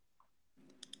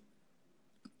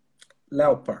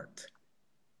 Leopard.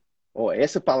 Ó,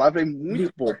 essa palavra é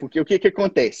muito boa, porque o que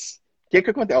acontece? O que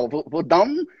acontece? Ó, vou dar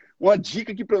uma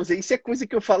dica aqui para você. Isso é coisa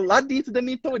que eu falo lá dentro da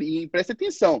mentoria, hein? Presta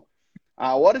atenção.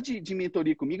 A hora de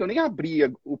mentoria comigo, eu nem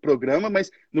abria o programa,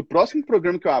 mas no próximo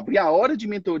programa que eu abrir, a hora de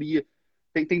mentoria,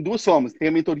 tem duas formas. Tem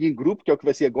a mentoria em grupo, que é o que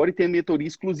vai ser agora, e tem a mentoria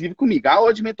exclusiva comigo. A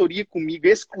hora de mentoria comigo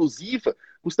exclusiva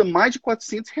custa mais de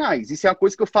R$400. Isso é uma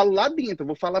coisa que eu falo lá dentro. Eu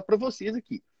vou falar para vocês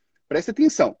aqui. Presta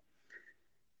atenção.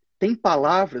 Tem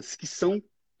palavras que são,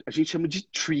 a gente chama de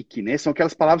tricky, né? São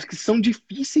aquelas palavras que são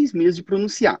difíceis mesmo de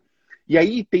pronunciar. E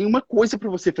aí tem uma coisa para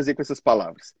você fazer com essas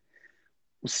palavras.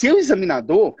 O seu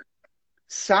examinador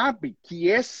sabe que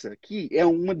essa aqui é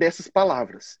uma dessas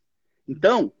palavras.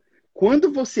 Então,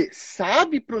 quando você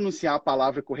sabe pronunciar a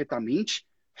palavra corretamente,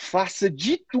 faça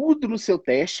de tudo no seu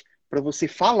teste para você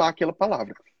falar aquela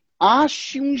palavra.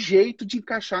 Ache um jeito de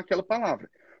encaixar aquela palavra.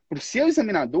 Para o seu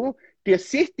examinador ter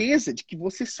certeza de que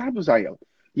você sabe usar ela.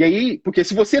 E aí, porque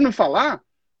se você não falar,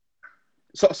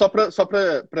 só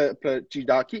para te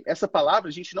dar aqui, essa palavra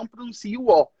a gente não pronuncia o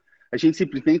O. A gente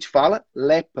simplesmente fala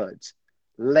leopard.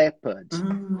 Leopard.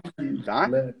 Tá?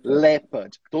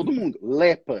 Leopard. Todo mundo.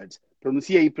 Leopard.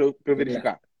 Pronuncia aí para eu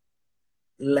verificar.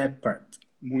 Leopard.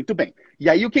 Muito bem. E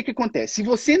aí o que acontece? Se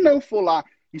você não for lá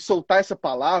e soltar essa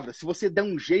palavra, se você der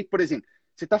um jeito, por exemplo,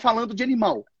 você está falando de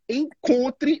animal,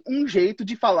 encontre um jeito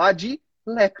de falar de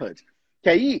leopard. Que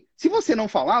aí, se você não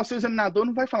falar, o seu examinador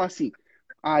não vai falar assim,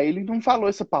 ele não falou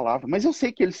essa palavra, mas eu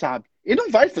sei que ele sabe. Ele não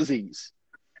vai fazer isso.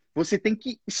 Você tem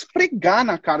que esfregar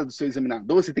na cara do seu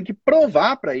examinador, você tem que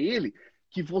provar para ele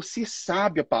que você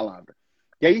sabe a palavra.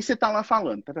 E aí você tá lá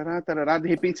falando, tarará, tarará, de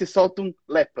repente você solta um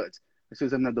leopard. O seu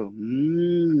examinador,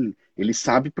 ele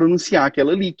sabe pronunciar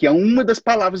aquela ali, que é uma das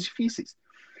palavras difíceis.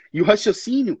 E o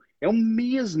raciocínio é o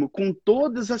mesmo com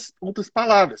todas as outras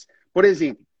palavras. Por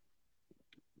exemplo,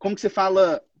 como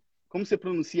você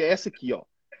pronuncia essa aqui, ó,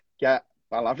 que é a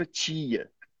palavra tia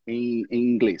em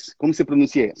inglês. Como você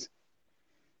pronuncia essa?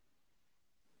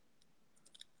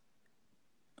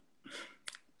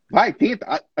 Vai,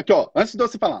 tenta. Aqui, ó, antes de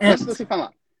você falar.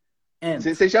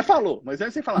 Você já falou, mas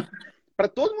antes de você falar. Para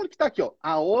todo mundo que está aqui, ó,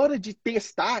 a hora de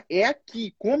testar é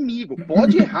aqui, comigo.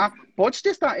 Pode errar, pode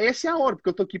testar. Essa é a hora, porque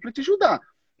eu tô aqui para te ajudar.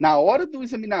 Na hora do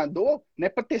examinador, não é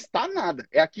para testar nada,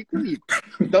 é aqui comigo.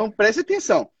 Então, preste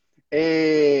atenção.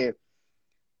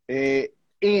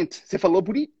 Ant, você falou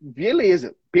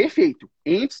beleza, perfeito.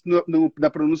 Ant, na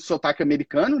pronúncia sotaque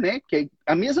americano, né, que é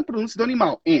a mesma pronúncia do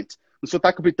animal, ant. No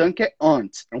sotaque britânico é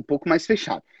aunt, é um pouco mais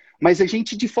fechado. Mas a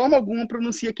gente, de forma alguma,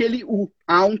 pronuncia aquele U,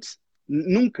 aunt,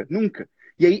 nunca, nunca.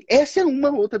 E aí, essa é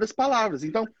uma outra das palavras.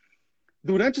 Então,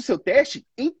 durante o seu teste,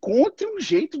 encontre um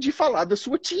jeito de falar da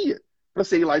sua tia. Para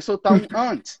você ir lá e soltar um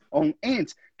aunt, ou um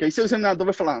aunt, que aí seu examinador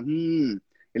vai falar,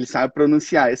 ele sabe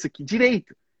pronunciar essa aqui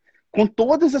direito. Com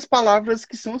todas as palavras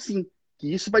que são assim.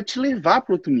 Que isso vai te levar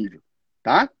para outro nível,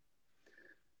 tá?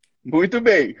 Muito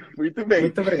bem, muito bem.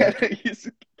 Muito obrigado. Era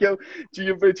isso que eu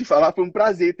tinha para te falar. Foi um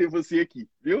prazer ter você aqui,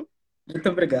 viu? Muito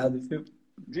obrigado. Viu?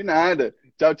 De nada.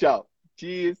 Tchau, tchau.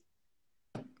 Cheers.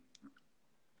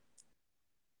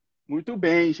 Muito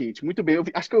bem, gente. Muito bem.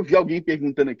 Acho que eu vi alguém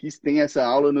perguntando aqui se tem essa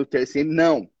aula no TSM.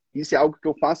 Não. Isso é algo que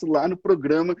eu faço lá no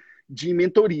programa de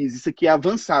mentorias. Isso aqui é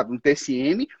avançado no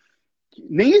TSM.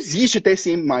 Nem existe o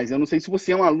TSM mais. Eu não sei se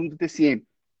você é um aluno do TSM.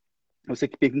 Você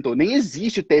que perguntou. Nem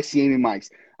existe o TSM mais.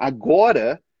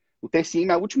 Agora, o TSM,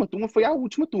 a última turma foi a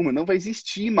última turma. Não vai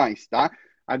existir mais, tá?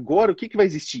 Agora, o que vai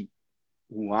existir?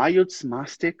 O IELTS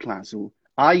Masterclass, o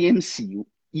IMC, o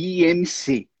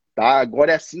IMC, tá?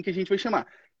 Agora é assim que a gente vai chamar.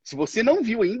 Se você não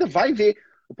viu ainda, vai ver.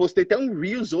 Eu postei até um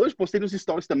Reels hoje, postei nos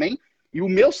stories também, e o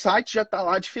meu site já tá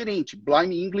lá diferente,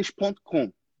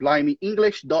 blimeenglish.com,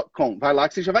 blimeenglish.com. Vai lá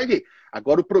que você já vai ver.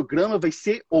 Agora o programa vai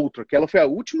ser outro. Aquela foi a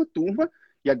última turma,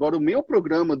 e agora o meu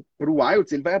programa para o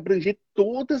IELTS, ele vai abranger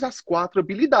todas as 4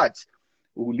 habilidades.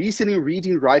 O listening,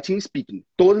 reading, writing e speaking.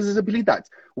 Todas as habilidades.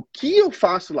 O que eu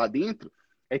faço lá dentro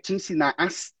é te ensinar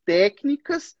as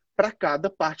técnicas para cada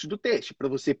parte do teste, para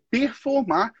você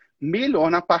performar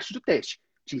melhor na parte do teste.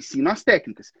 Te ensino as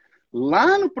técnicas.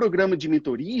 Lá no programa de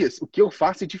mentorias, o que eu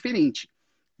faço é diferente.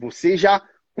 Você já,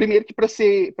 primeiro que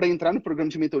para entrar no programa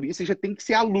de mentoria, você já tem que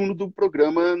ser aluno do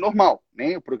programa normal,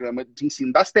 né? O programa de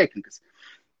ensino das técnicas.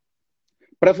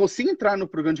 Para você entrar no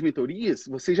programa de mentorias,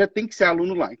 você já tem que ser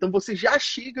aluno lá. Então, você já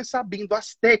chega sabendo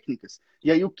as técnicas.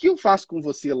 E aí, o que eu faço com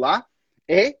você lá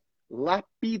é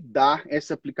lapidar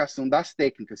essa aplicação das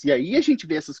técnicas. E aí, a gente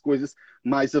vê essas coisas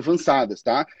mais avançadas,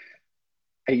 tá?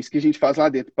 É isso que a gente faz lá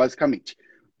dentro, basicamente.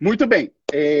 Muito bem.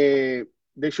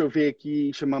 Deixa eu ver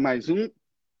aqui, chamar mais um.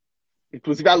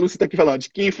 Inclusive, a Lúcia está aqui falando de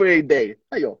quem foi a ideia.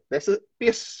 Aí, ó, dessa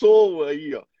pessoa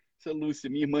aí, ó. Essa Lúcia,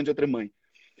 minha irmã de outra mãe.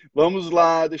 Vamos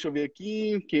lá, deixa eu ver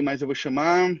aqui. Quem mais eu vou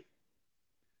chamar?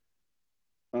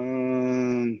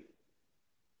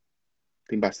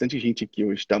 Tem bastante gente aqui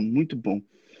hoje, tá muito bom.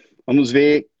 Vamos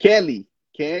ver. Kelly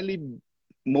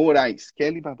Moraes.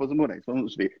 Kelly Barbosa Moraes.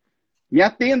 Vamos ver. Me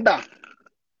atenda!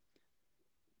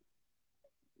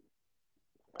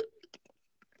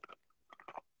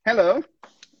 Hello.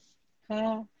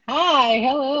 Hi,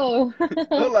 hello.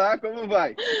 Olá, como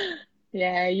vai?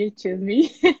 Yeah, you choose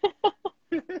me.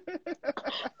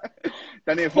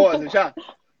 Tá nervosa já?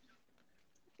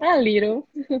 A little.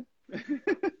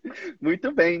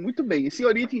 Muito bem, muito bem. A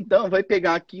senhorita, então, vai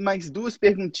pegar aqui mais 2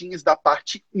 perguntinhas da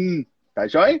parte 1, tá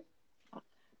joia?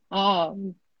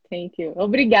 Oh, thank you.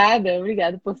 Obrigada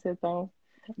por ser tão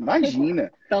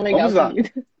Imagina. legal Vamos lá.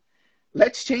 comigo.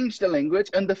 Let's change the language.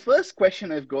 And the first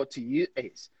question I've got to you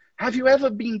is, have you ever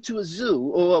been to a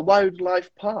zoo or a wildlife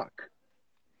park?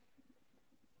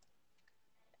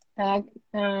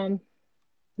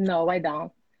 No, I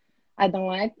don't. I don't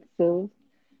like zoos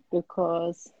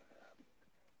because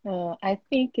I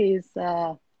think it's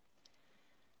a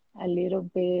little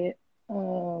bit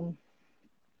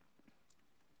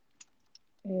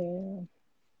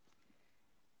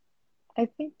I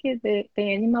think the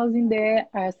animals in there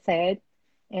are sad,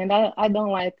 and I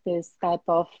don't like this type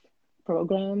of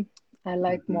program. I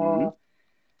like more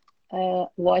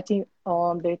watching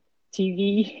on the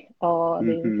TV or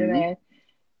the Uhum, internet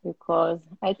because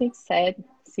I think sad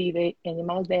see the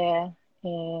animals there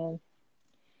and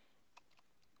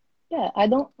yeah, I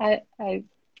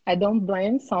don't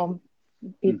blame some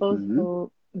people uhum.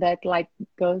 who that like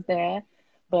goes there,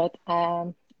 but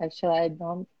actually I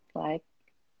don't like.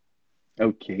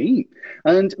 Okay.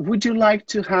 And would you like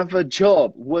to have a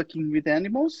job working with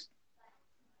animals?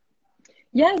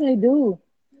 Yes, I do.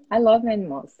 I love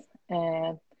animals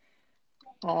and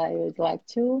I would like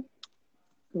to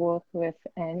work with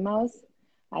animals.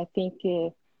 I think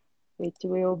it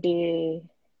will be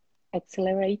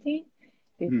accelerating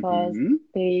because Uhum.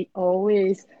 they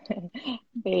always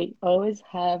they always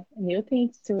have new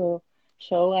things to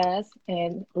show us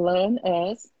and learn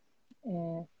us.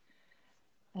 And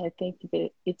I think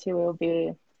it will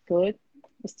be good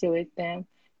still with them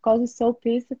because it's so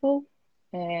peaceful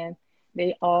and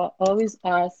they are always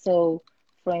are so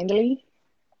friendly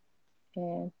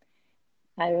and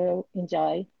I will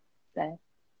enjoy that.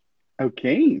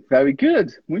 Ok, very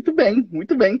good. Muito bem,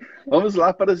 muito bem. Vamos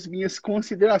lá para as minhas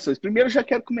considerações. Primeiro, já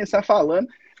quero começar falando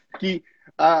que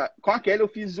com a Kelly eu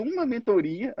fiz uma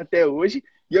mentoria até hoje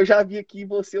e eu já vi aqui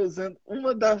você usando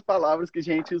uma das palavras que a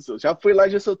gente usou. Já foi lá,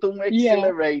 já soltou um Yeah,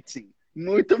 accelerating.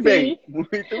 Muito bem, sim,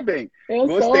 muito bem. eu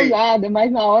sou Gostei. ousada,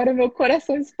 mas na hora meu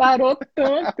coração disparou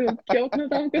tanto que eu não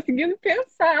estava conseguindo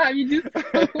pensar, me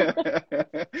desculpa.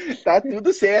 Tá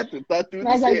tudo certo, tá tudo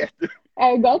Mas certo.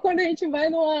 é igual quando a gente vai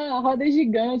numa roda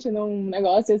gigante, num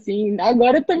negócio assim.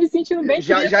 Agora eu tô me sentindo bem,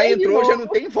 Já, queria já até ir de entrou, já novo. não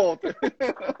tem volta.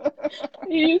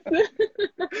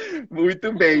 Isso.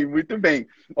 Muito bem, muito bem.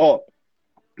 Ó,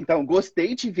 então,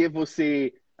 gostei de ver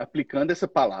você aplicando essa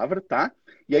palavra, tá?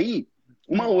 E aí,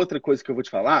 uma É. outra coisa que eu vou te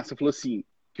falar, você falou assim,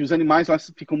 que os animais lá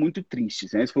ficam muito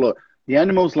tristes, né? Você falou, the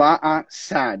animals lá are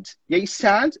sad. E aí,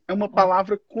 sad é uma Ah,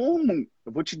 palavra comum.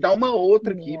 Eu vou te dar uma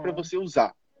outra aqui para yeah. você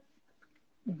usar.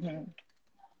 Uhum.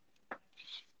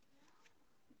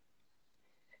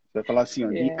 Você vai falar assim, ó,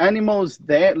 the Yeah. animals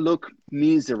there look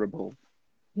miserable.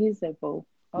 Visible.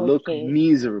 Look Ok.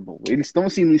 miserable. Eles estão,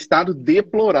 assim, num estado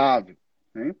deplorável,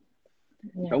 né?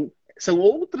 Yeah. Então, são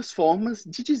outras formas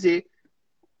de dizer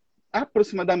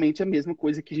aproximadamente a mesma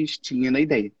coisa que a gente tinha na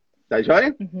ideia. Tá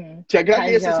joia? Uhum. Te Tá,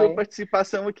 agradeço a sua joia.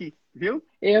 participação aqui, viu?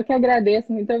 Eu que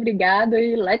agradeço, muito obrigada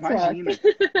e let's rock. Imagina.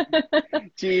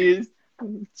 Cheers.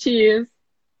 Cheers.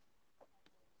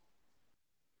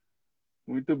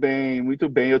 Muito bem, muito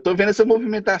bem. Eu tô vendo essa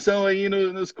movimentação aí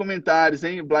nos comentários,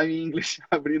 hein? Blind English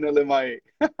abrindo alemão aí.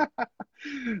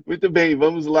 Muito bem,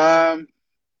 vamos lá.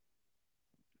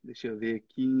 Deixa eu ver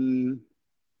aqui.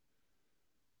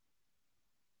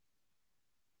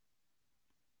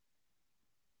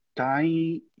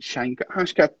 Tai Shainka.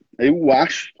 Eu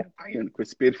acho que é Tayane com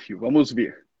esse perfil. Vamos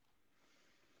ver.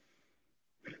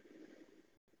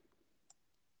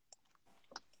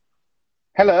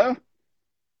 Hello.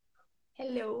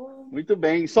 Hello. Muito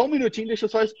bem. Só um minutinho, deixa eu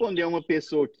só responder uma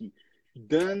pessoa aqui.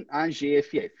 Dan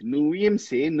AGFF. No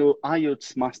IMC, no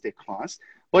IELTS Masterclass.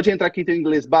 Pode entrar aqui tem o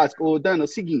inglês básico. Ô, Dan, é o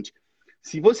seguinte.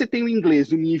 Se você tem o inglês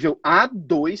do nível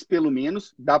A2, pelo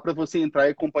menos, dá para você entrar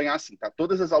e acompanhar assim, tá?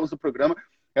 Todas as aulas do programa,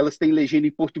 elas têm legenda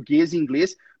em português e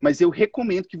inglês, mas eu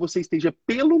recomendo que você esteja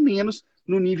pelo menos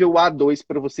no nível A2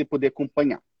 para você poder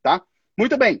acompanhar, tá?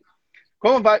 Muito bem.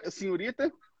 Como vai,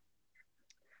 senhorita?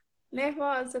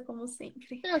 Nervosa, como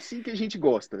sempre. É assim que a gente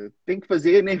gosta. Tem que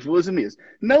fazer nervoso mesmo.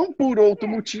 Não por outro É,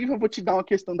 motivo, eu vou te dar uma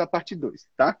questão da parte 2,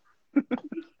 tá?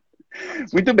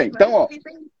 Muito bem. Então, vamos ó, ver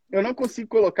bem. eu não consigo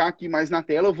colocar aqui mais na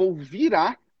tela, eu vou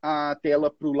virar a tela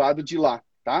para o lado de lá,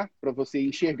 tá? Para você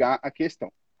enxergar a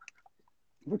questão.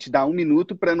 Vou te dar um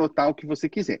minuto para anotar o que você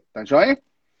quiser, tá joia?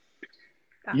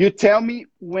 Tá. You tell me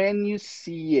when you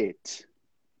see it.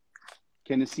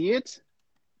 Can you see it?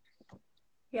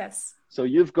 Yes. So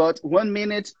you've got 1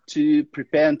 minute to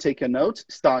prepare and take a note,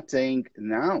 starting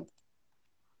now.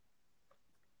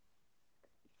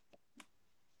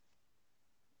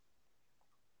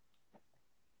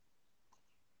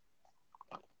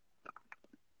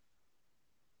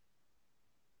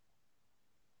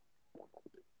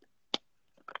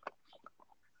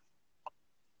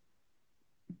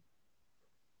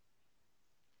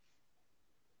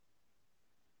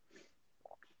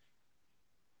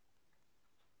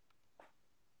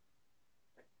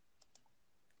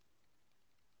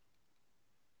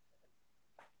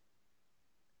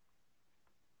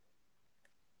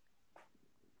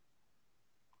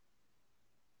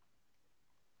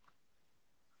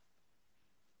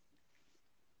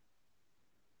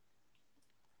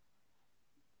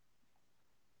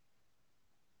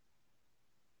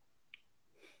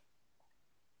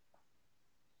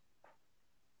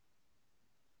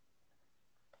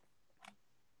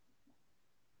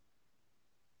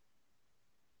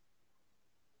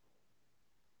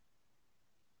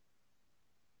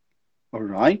 All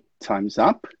right, time's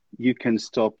up. You can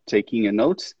stop taking your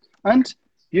notes and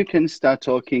you can start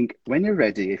talking when you're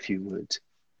ready, if you would.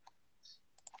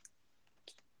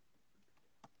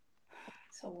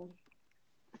 So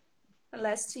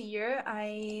last year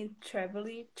I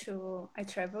traveled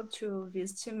to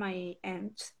visit my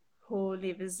aunt who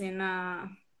lives in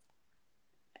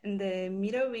the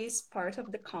Middle East part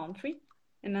of the country,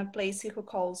 in a place who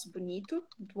calls Bonito.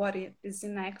 What it is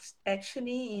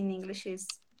actually in English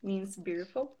means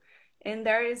beautiful. And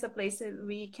there is a place that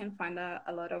we can find a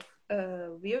lot of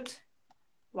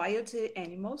wild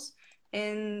animals.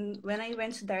 And when I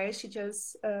went there, she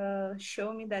just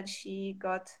showed me that she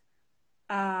got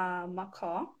a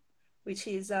macaw, which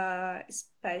is a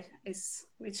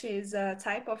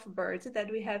type of bird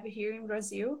that we have here in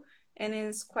Brazil, and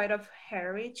it's quite of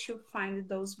hairy to find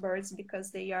those birds because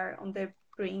they are on the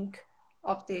brink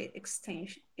of the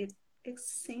extinction.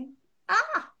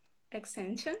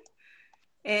 Extinction.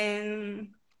 And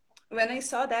when I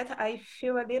saw that, I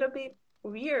feel a little bit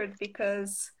weird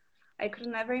because I could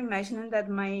never imagine that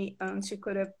my auntie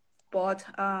could have bought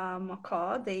a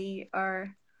macaw. They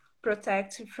are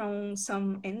protected from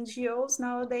some NGOs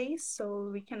nowadays, so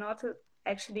we cannot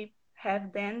actually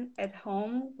have them at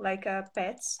home like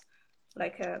pets,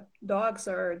 like dogs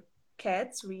or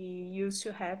cats we used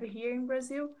to have here in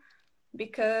Brazil,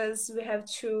 because we have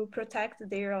to protect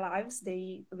their lives.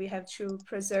 We have to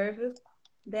preserve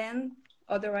them,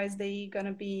 otherwise they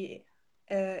gonna be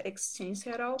extinct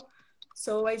at all.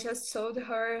 So I just told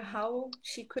her how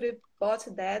she could have bought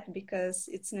that because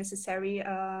it's necessary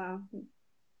a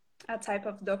type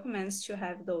of documents to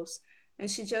have those.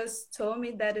 And she just told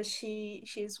me that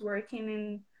she's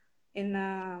working in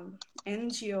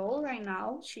NGO right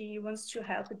now. She wants to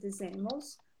help these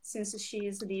animals since she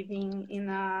is living in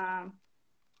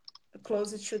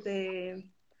closer to the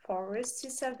forest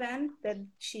savanna that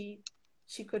she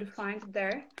could find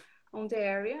there on the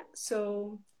area.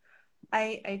 So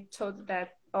I told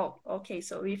that, oh, okay,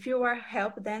 so if you are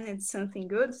help, then it's something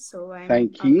good. So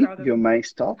Thank I'm you. proud of You you. may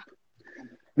stop.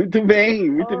 Muito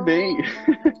bem, muito bem.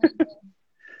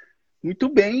 Muito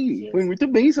bem, foi muito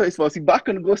bem sua resposta. E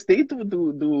bacana, gostei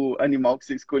do animal que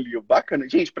você escolheu. Bacana.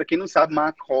 Gente, para quem não sabe,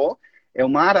 macaw é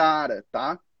uma arara,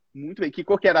 tá? Muito bem. Que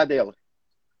cor que era a dela?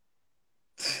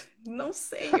 Não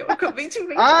sei, eu acabei de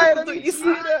inventar era tudo isso.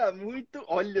 mentira! Muito.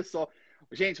 Olha só.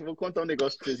 Gente, eu vou contar um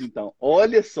negócio pra vocês então.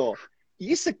 Olha só.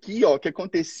 Isso aqui, ó, que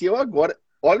aconteceu agora.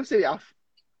 Olha você.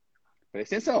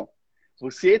 Presta atenção.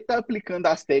 Você está aplicando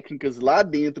as técnicas lá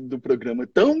dentro do programa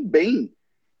tão bem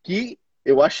que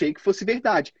eu achei que fosse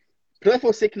verdade. Para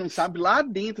você que não sabe, lá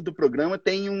dentro do programa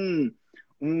tem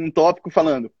um tópico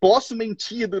falando: posso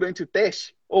mentir durante o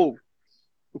teste? Ou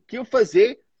o que eu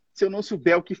fazer se eu não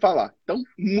souber o que falar? Então,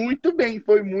 muito bem,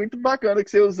 foi muito bacana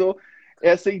que você usou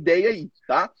essa ideia aí,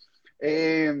 tá?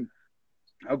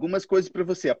 Algumas coisas para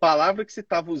você. A palavra que você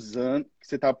estava usando, que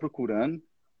você estava procurando.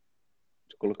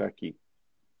 Deixa eu colocar aqui.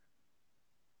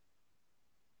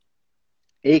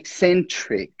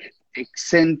 Eccentric,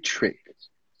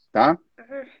 tá?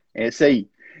 Essa aí.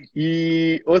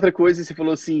 E outra coisa, você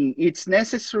falou assim, it's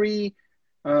necessary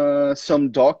some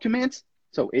documents.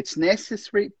 So, it's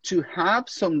necessary to have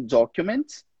some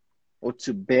documents or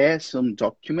to bear some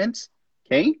documents,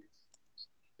 ok?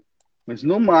 Mas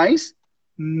no mais,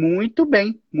 muito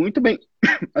bem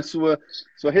a sua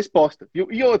resposta.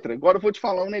 E outra, agora eu vou te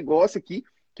falar um negócio aqui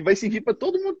que vai servir para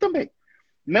todo mundo também.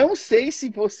 Não sei se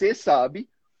você sabe,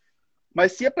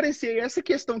 mas se aparecer essa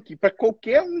questão aqui para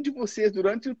qualquer um de vocês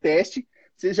durante o teste,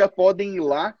 vocês já podem ir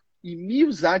lá e me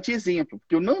usar de exemplo.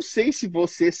 Porque eu não sei se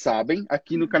vocês sabem,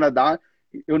 aqui no Canadá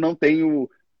eu não tenho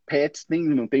pets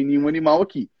nenhum, não tenho nenhum animal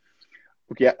aqui.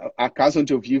 Porque a casa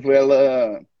onde eu vivo,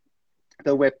 ela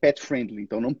então é pet friendly,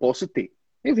 então não posso ter.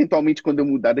 Eventualmente, quando eu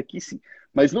mudar daqui, sim.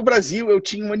 Mas no Brasil, eu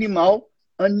tinha um animal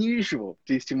unusual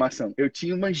de estimação. Eu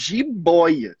tinha uma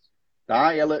jiboia.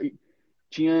 Tá? Ela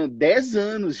tinha 10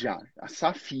 anos já, a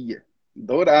Safia.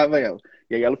 Adorava ela.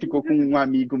 E aí ela ficou com um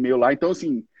amigo meu lá. Então,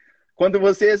 assim, quando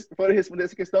vocês forem responder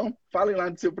essa questão, falem lá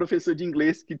do seu professor de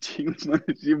inglês que tinha uma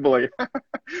jiboia.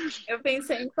 Eu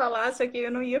pensei em falar, só que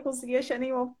eu não ia conseguir achar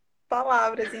nenhuma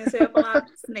palavra, assim, eu só ia falar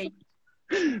snake.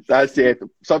 Tá certo.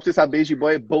 Só pra você saber,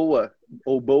 jiboia é boa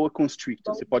ou boa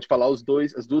constrictor. Você pode falar as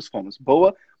duas formas,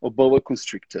 boa ou boa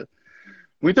constrictor.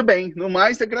 Muito bem. No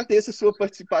mais, agradeço a sua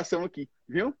participação aqui,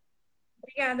 viu?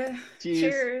 Obrigada.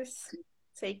 Cheers.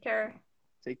 Take care.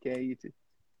 Take care, you too.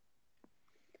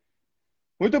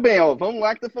 Muito bem, ó. Vamos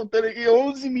lá que tá faltando aqui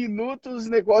 11 minutos. O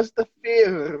negócio tá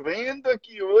fervendo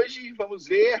aqui hoje. Vamos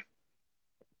ver.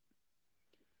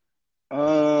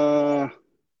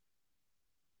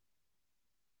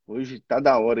 Hoje tá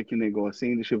da hora aqui o negócio,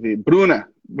 hein? Deixa eu ver. Bruna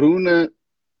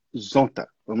Zonta.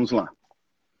 Vamos lá.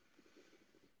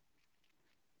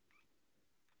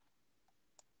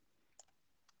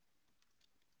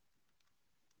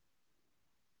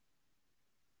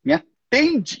 Me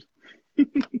atende!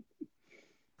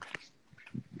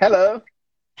 Hello!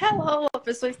 Hello, a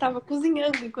pessoa estava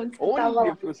cozinhando enquanto você estava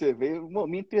Olha lá. pra você ver o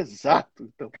momento exato.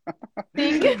 Então.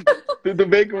 Sim. Tudo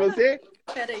bem com você?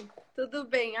 Peraí, tudo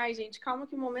bem. Ai, gente, calma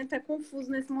que o momento é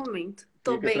confuso nesse momento.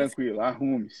 Tô Fica bem. tranquilo,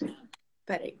 arrume-se.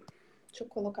 Peraí, deixa eu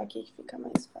colocar aqui que fica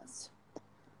mais fácil.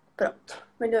 Pronto,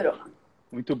 melhorou.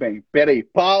 Muito bem. Pera aí,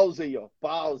 pausa aí, ó.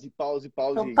 Pause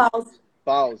Então, aí. pausa.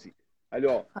 Pause. Ali,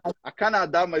 ó. A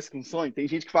Canadá Mais Que Um Sonho, tem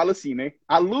gente que fala assim, né?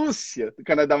 A Lúcia do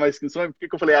Canadá Mais Que Um Sonho, por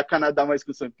que eu falei a Canadá Mais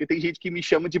Que Um Sonho? Porque tem gente que me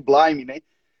chama de Blime, né?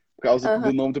 Por causa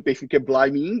do nome do perfil que é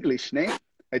Blime English, né?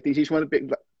 Aí tem gente que manda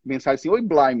mensagem assim, oi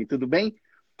Blime, tudo bem?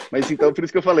 Mas então, por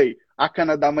isso que eu falei, a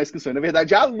Canadá Mais Que Um Sonho. Na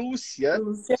verdade, a Lúcia,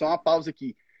 só uma pausa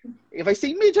aqui, vai ser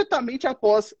imediatamente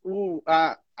após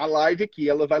a live aqui.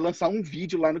 Ela vai lançar um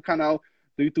vídeo lá no canal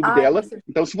do YouTube dela.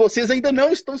 Então, se vocês ainda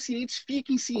não estão cientes,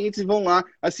 fiquem cientes e vão lá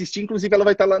assistir. Inclusive, ela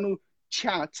vai estar lá no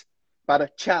chat, para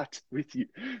chat with you.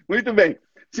 Muito bem.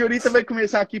 Senhorita vai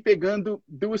começar aqui pegando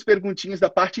 2 perguntinhas da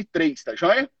parte 3, tá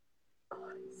joia?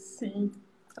 Sim,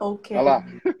 ok. Vai lá,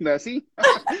 não é assim?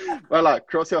 Vai lá,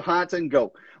 cross your hearts and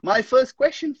go. My first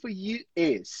question for you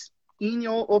is, in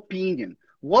your opinion,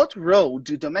 what role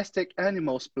do domestic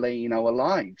animals play in our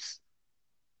lives?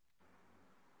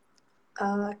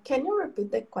 Can you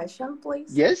repeat the question,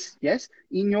 please? Yes.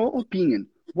 In your opinion,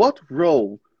 what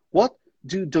role, what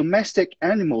do domestic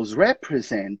animals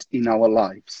represent in our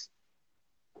lives?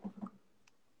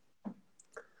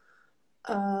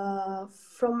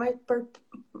 From my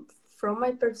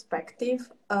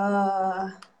perspective,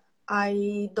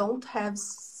 I don't have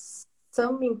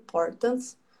some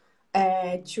importance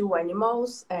to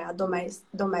animals,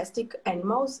 domestic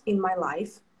animals in my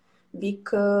life,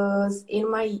 because in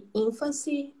my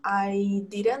infancy I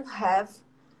didn't have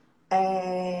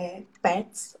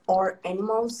pets or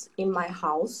animals in my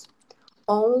house.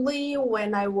 Only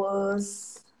when I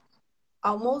was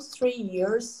almost 3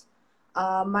 years,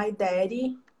 my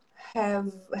daddy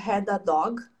had a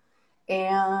dog,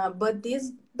 but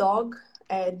this dog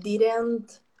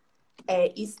didn't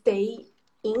stay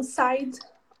inside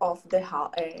of the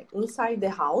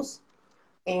house,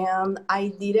 and I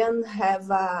didn't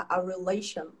have a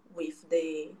relation with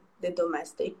the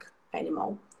domestic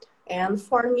animal. And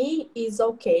for me, it's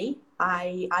okay.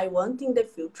 I want in the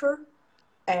future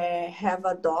have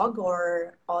a dog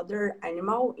or other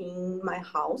animal in my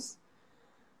house,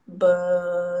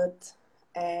 but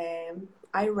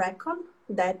I reckon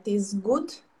that is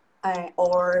good,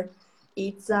 or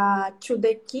it's to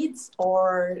the kids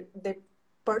or the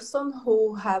person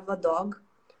who have a dog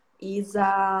is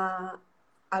a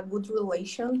good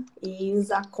relation, is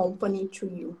a company to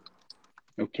you.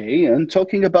 Okay, and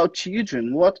talking about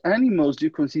children, what animals do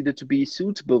you consider to be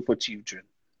suitable for children?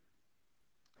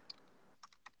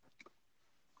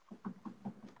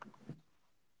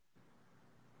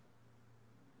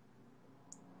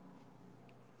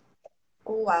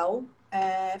 Well,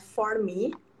 for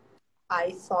me,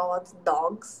 I thought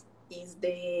dogs is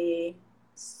the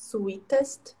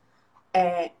sweetest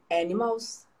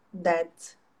animals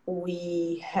that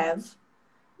we have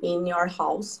in your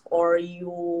house, or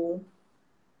you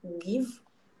give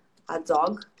a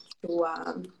dog to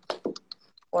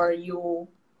or you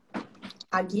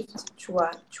a gift to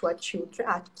a children,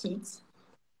 a kids.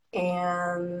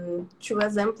 And to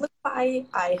exemplify,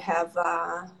 I have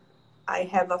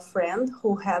a friend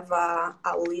who have a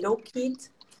little kid,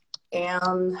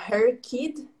 and her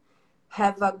kid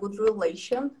have a good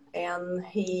relation, and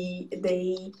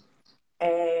they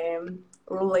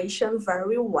relation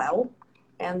very well,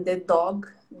 and the dog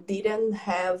didn't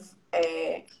have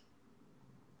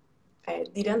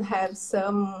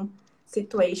some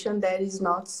situation that is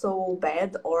not so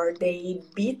bad, or they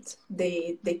beat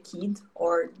the kid,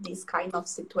 or this kind of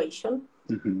situation.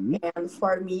 Mm-hmm. And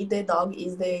for me, the dog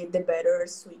is the better,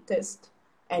 sweetest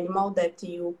animal that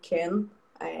you can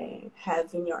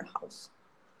have in your house.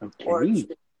 Okay.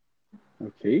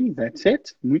 Ok, that's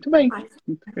it. Muito bem.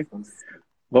 Muito bem.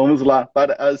 Vamos lá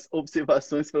para as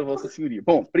observações para Vossa Senhoria.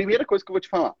 Bom, primeira coisa que eu vou te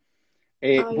falar.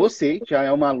 Você já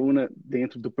é uma aluna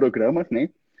dentro do programa, né?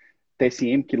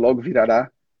 TSM, que logo virará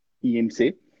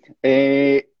IMC.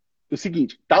 O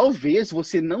seguinte, talvez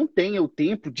você não tenha o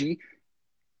tempo de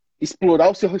explorar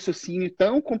o seu raciocínio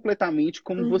tão completamente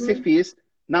como você fez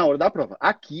na hora da prova.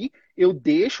 Aqui, eu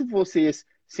deixo vocês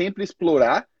sempre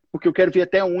explorar, porque eu quero ver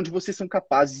até onde vocês são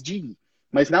capazes de ir.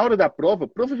 Mas na hora da prova,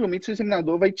 provavelmente o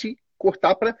examinador vai te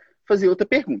cortar para fazer outra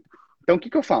pergunta. Então, o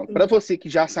que eu falo? Para você que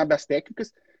já sabe as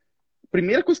técnicas,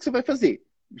 primeira coisa que você vai fazer,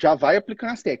 já vai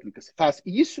aplicando as técnicas. Faz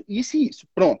isso, isso e isso.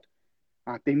 Pronto.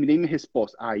 Terminei minha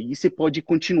resposta. Aí você pode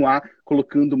continuar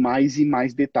colocando mais e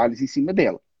mais detalhes em cima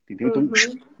dela. Entendeu? Então,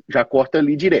 já corta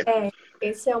ali direto.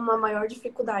 Essa é uma maior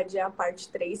dificuldade, é a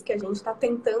parte 3, que a gente está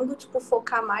tentando, tipo,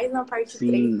 focar mais na parte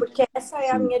 3, porque essa é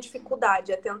a minha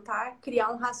dificuldade, é tentar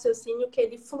criar um raciocínio que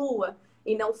ele flua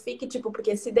e não fique, tipo,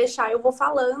 porque se deixar eu vou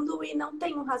falando e não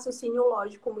tem um raciocínio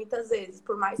lógico muitas vezes,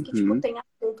 por mais que, tipo, tenha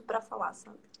assunto para falar,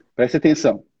 sabe? Presta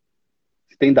atenção.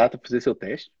 Você tem data para fazer seu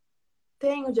teste?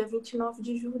 Tenho, dia 29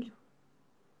 de julho.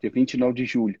 Dia 29 de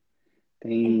julho.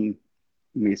 Tem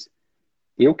um mês.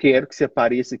 Eu quero que você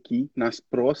apareça aqui nas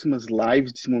próximas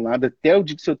lives de simulado até o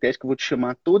dia do seu teste, que eu vou te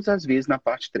chamar todas as vezes na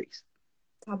parte 3.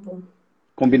 Tá bom.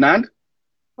 Combinado?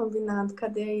 Combinado.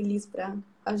 Cadê a Elis para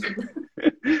ajudar?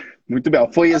 Muito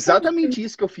bem. Foi exatamente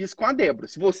isso que eu fiz com a Débora.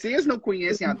 Se vocês não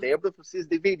conhecem a Débora, vocês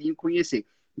deveriam conhecer.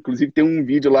 Inclusive tem um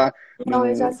vídeo lá no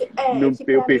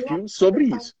meu perfil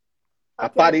sobre isso.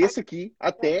 Apareça aqui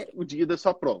até o dia da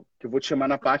sua prova, que eu vou te chamar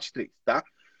na parte 3, tá?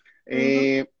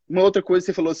 Uma outra coisa,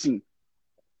 você falou assim,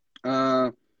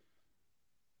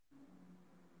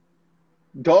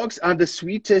 dogs are the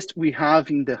sweetest we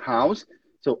have in the house.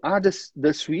 So are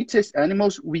the sweetest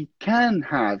animals we can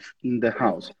have in the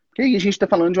house. Porque aí a gente está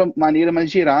falando de uma maneira mais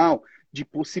geral, de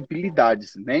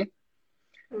possibilidades, né?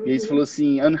 E aí você falou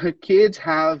assim, and her kids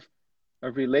have a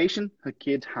relation, her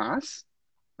kid has,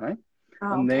 right?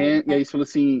 E aí você falou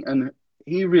assim, and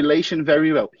he relation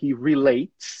very well. He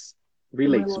relates, o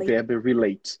verbo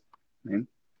relate. Né?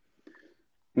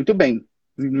 Muito bem.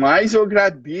 Mas eu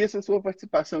agradeço a sua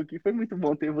participação aqui. Foi muito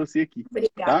bom ter você aqui.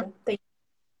 Obrigada. Tá?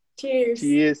 Cheers.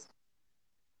 Cheers.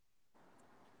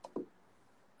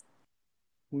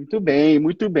 Muito bem,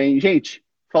 muito bem. Gente,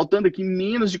 faltando aqui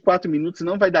menos de 4 minutos,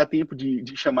 não vai dar tempo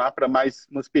de chamar para mais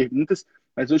umas perguntas,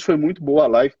 mas hoje foi muito boa a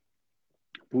live.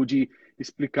 Pude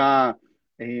explicar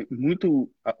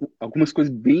algumas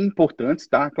coisas bem importantes,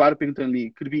 tá? Claro, perguntando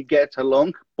ali, could we get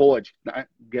along? Pode. Né?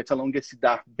 Get along é se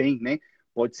dar bem, né?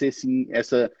 Pode ser, sim,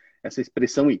 essa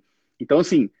expressão aí. Então,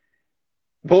 assim,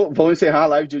 vou encerrar a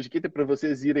live de hoje aqui para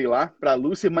vocês irem lá para a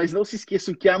Lúcia, mas não se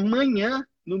esqueçam que amanhã,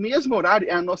 no mesmo horário,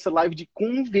 é a nossa live de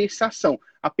conversação.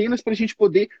 Apenas para a gente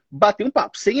poder bater um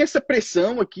papo. Sem essa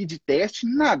pressão aqui de teste,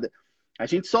 nada. A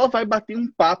gente só vai bater um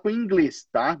papo em inglês,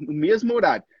 tá? No mesmo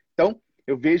horário. Então,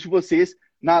 eu vejo vocês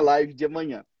na live de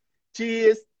amanhã.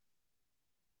 Cheers!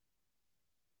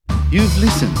 You've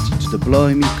listened to the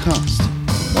Blimey Cast.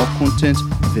 For more content,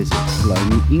 visit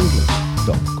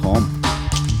blimey.english.com.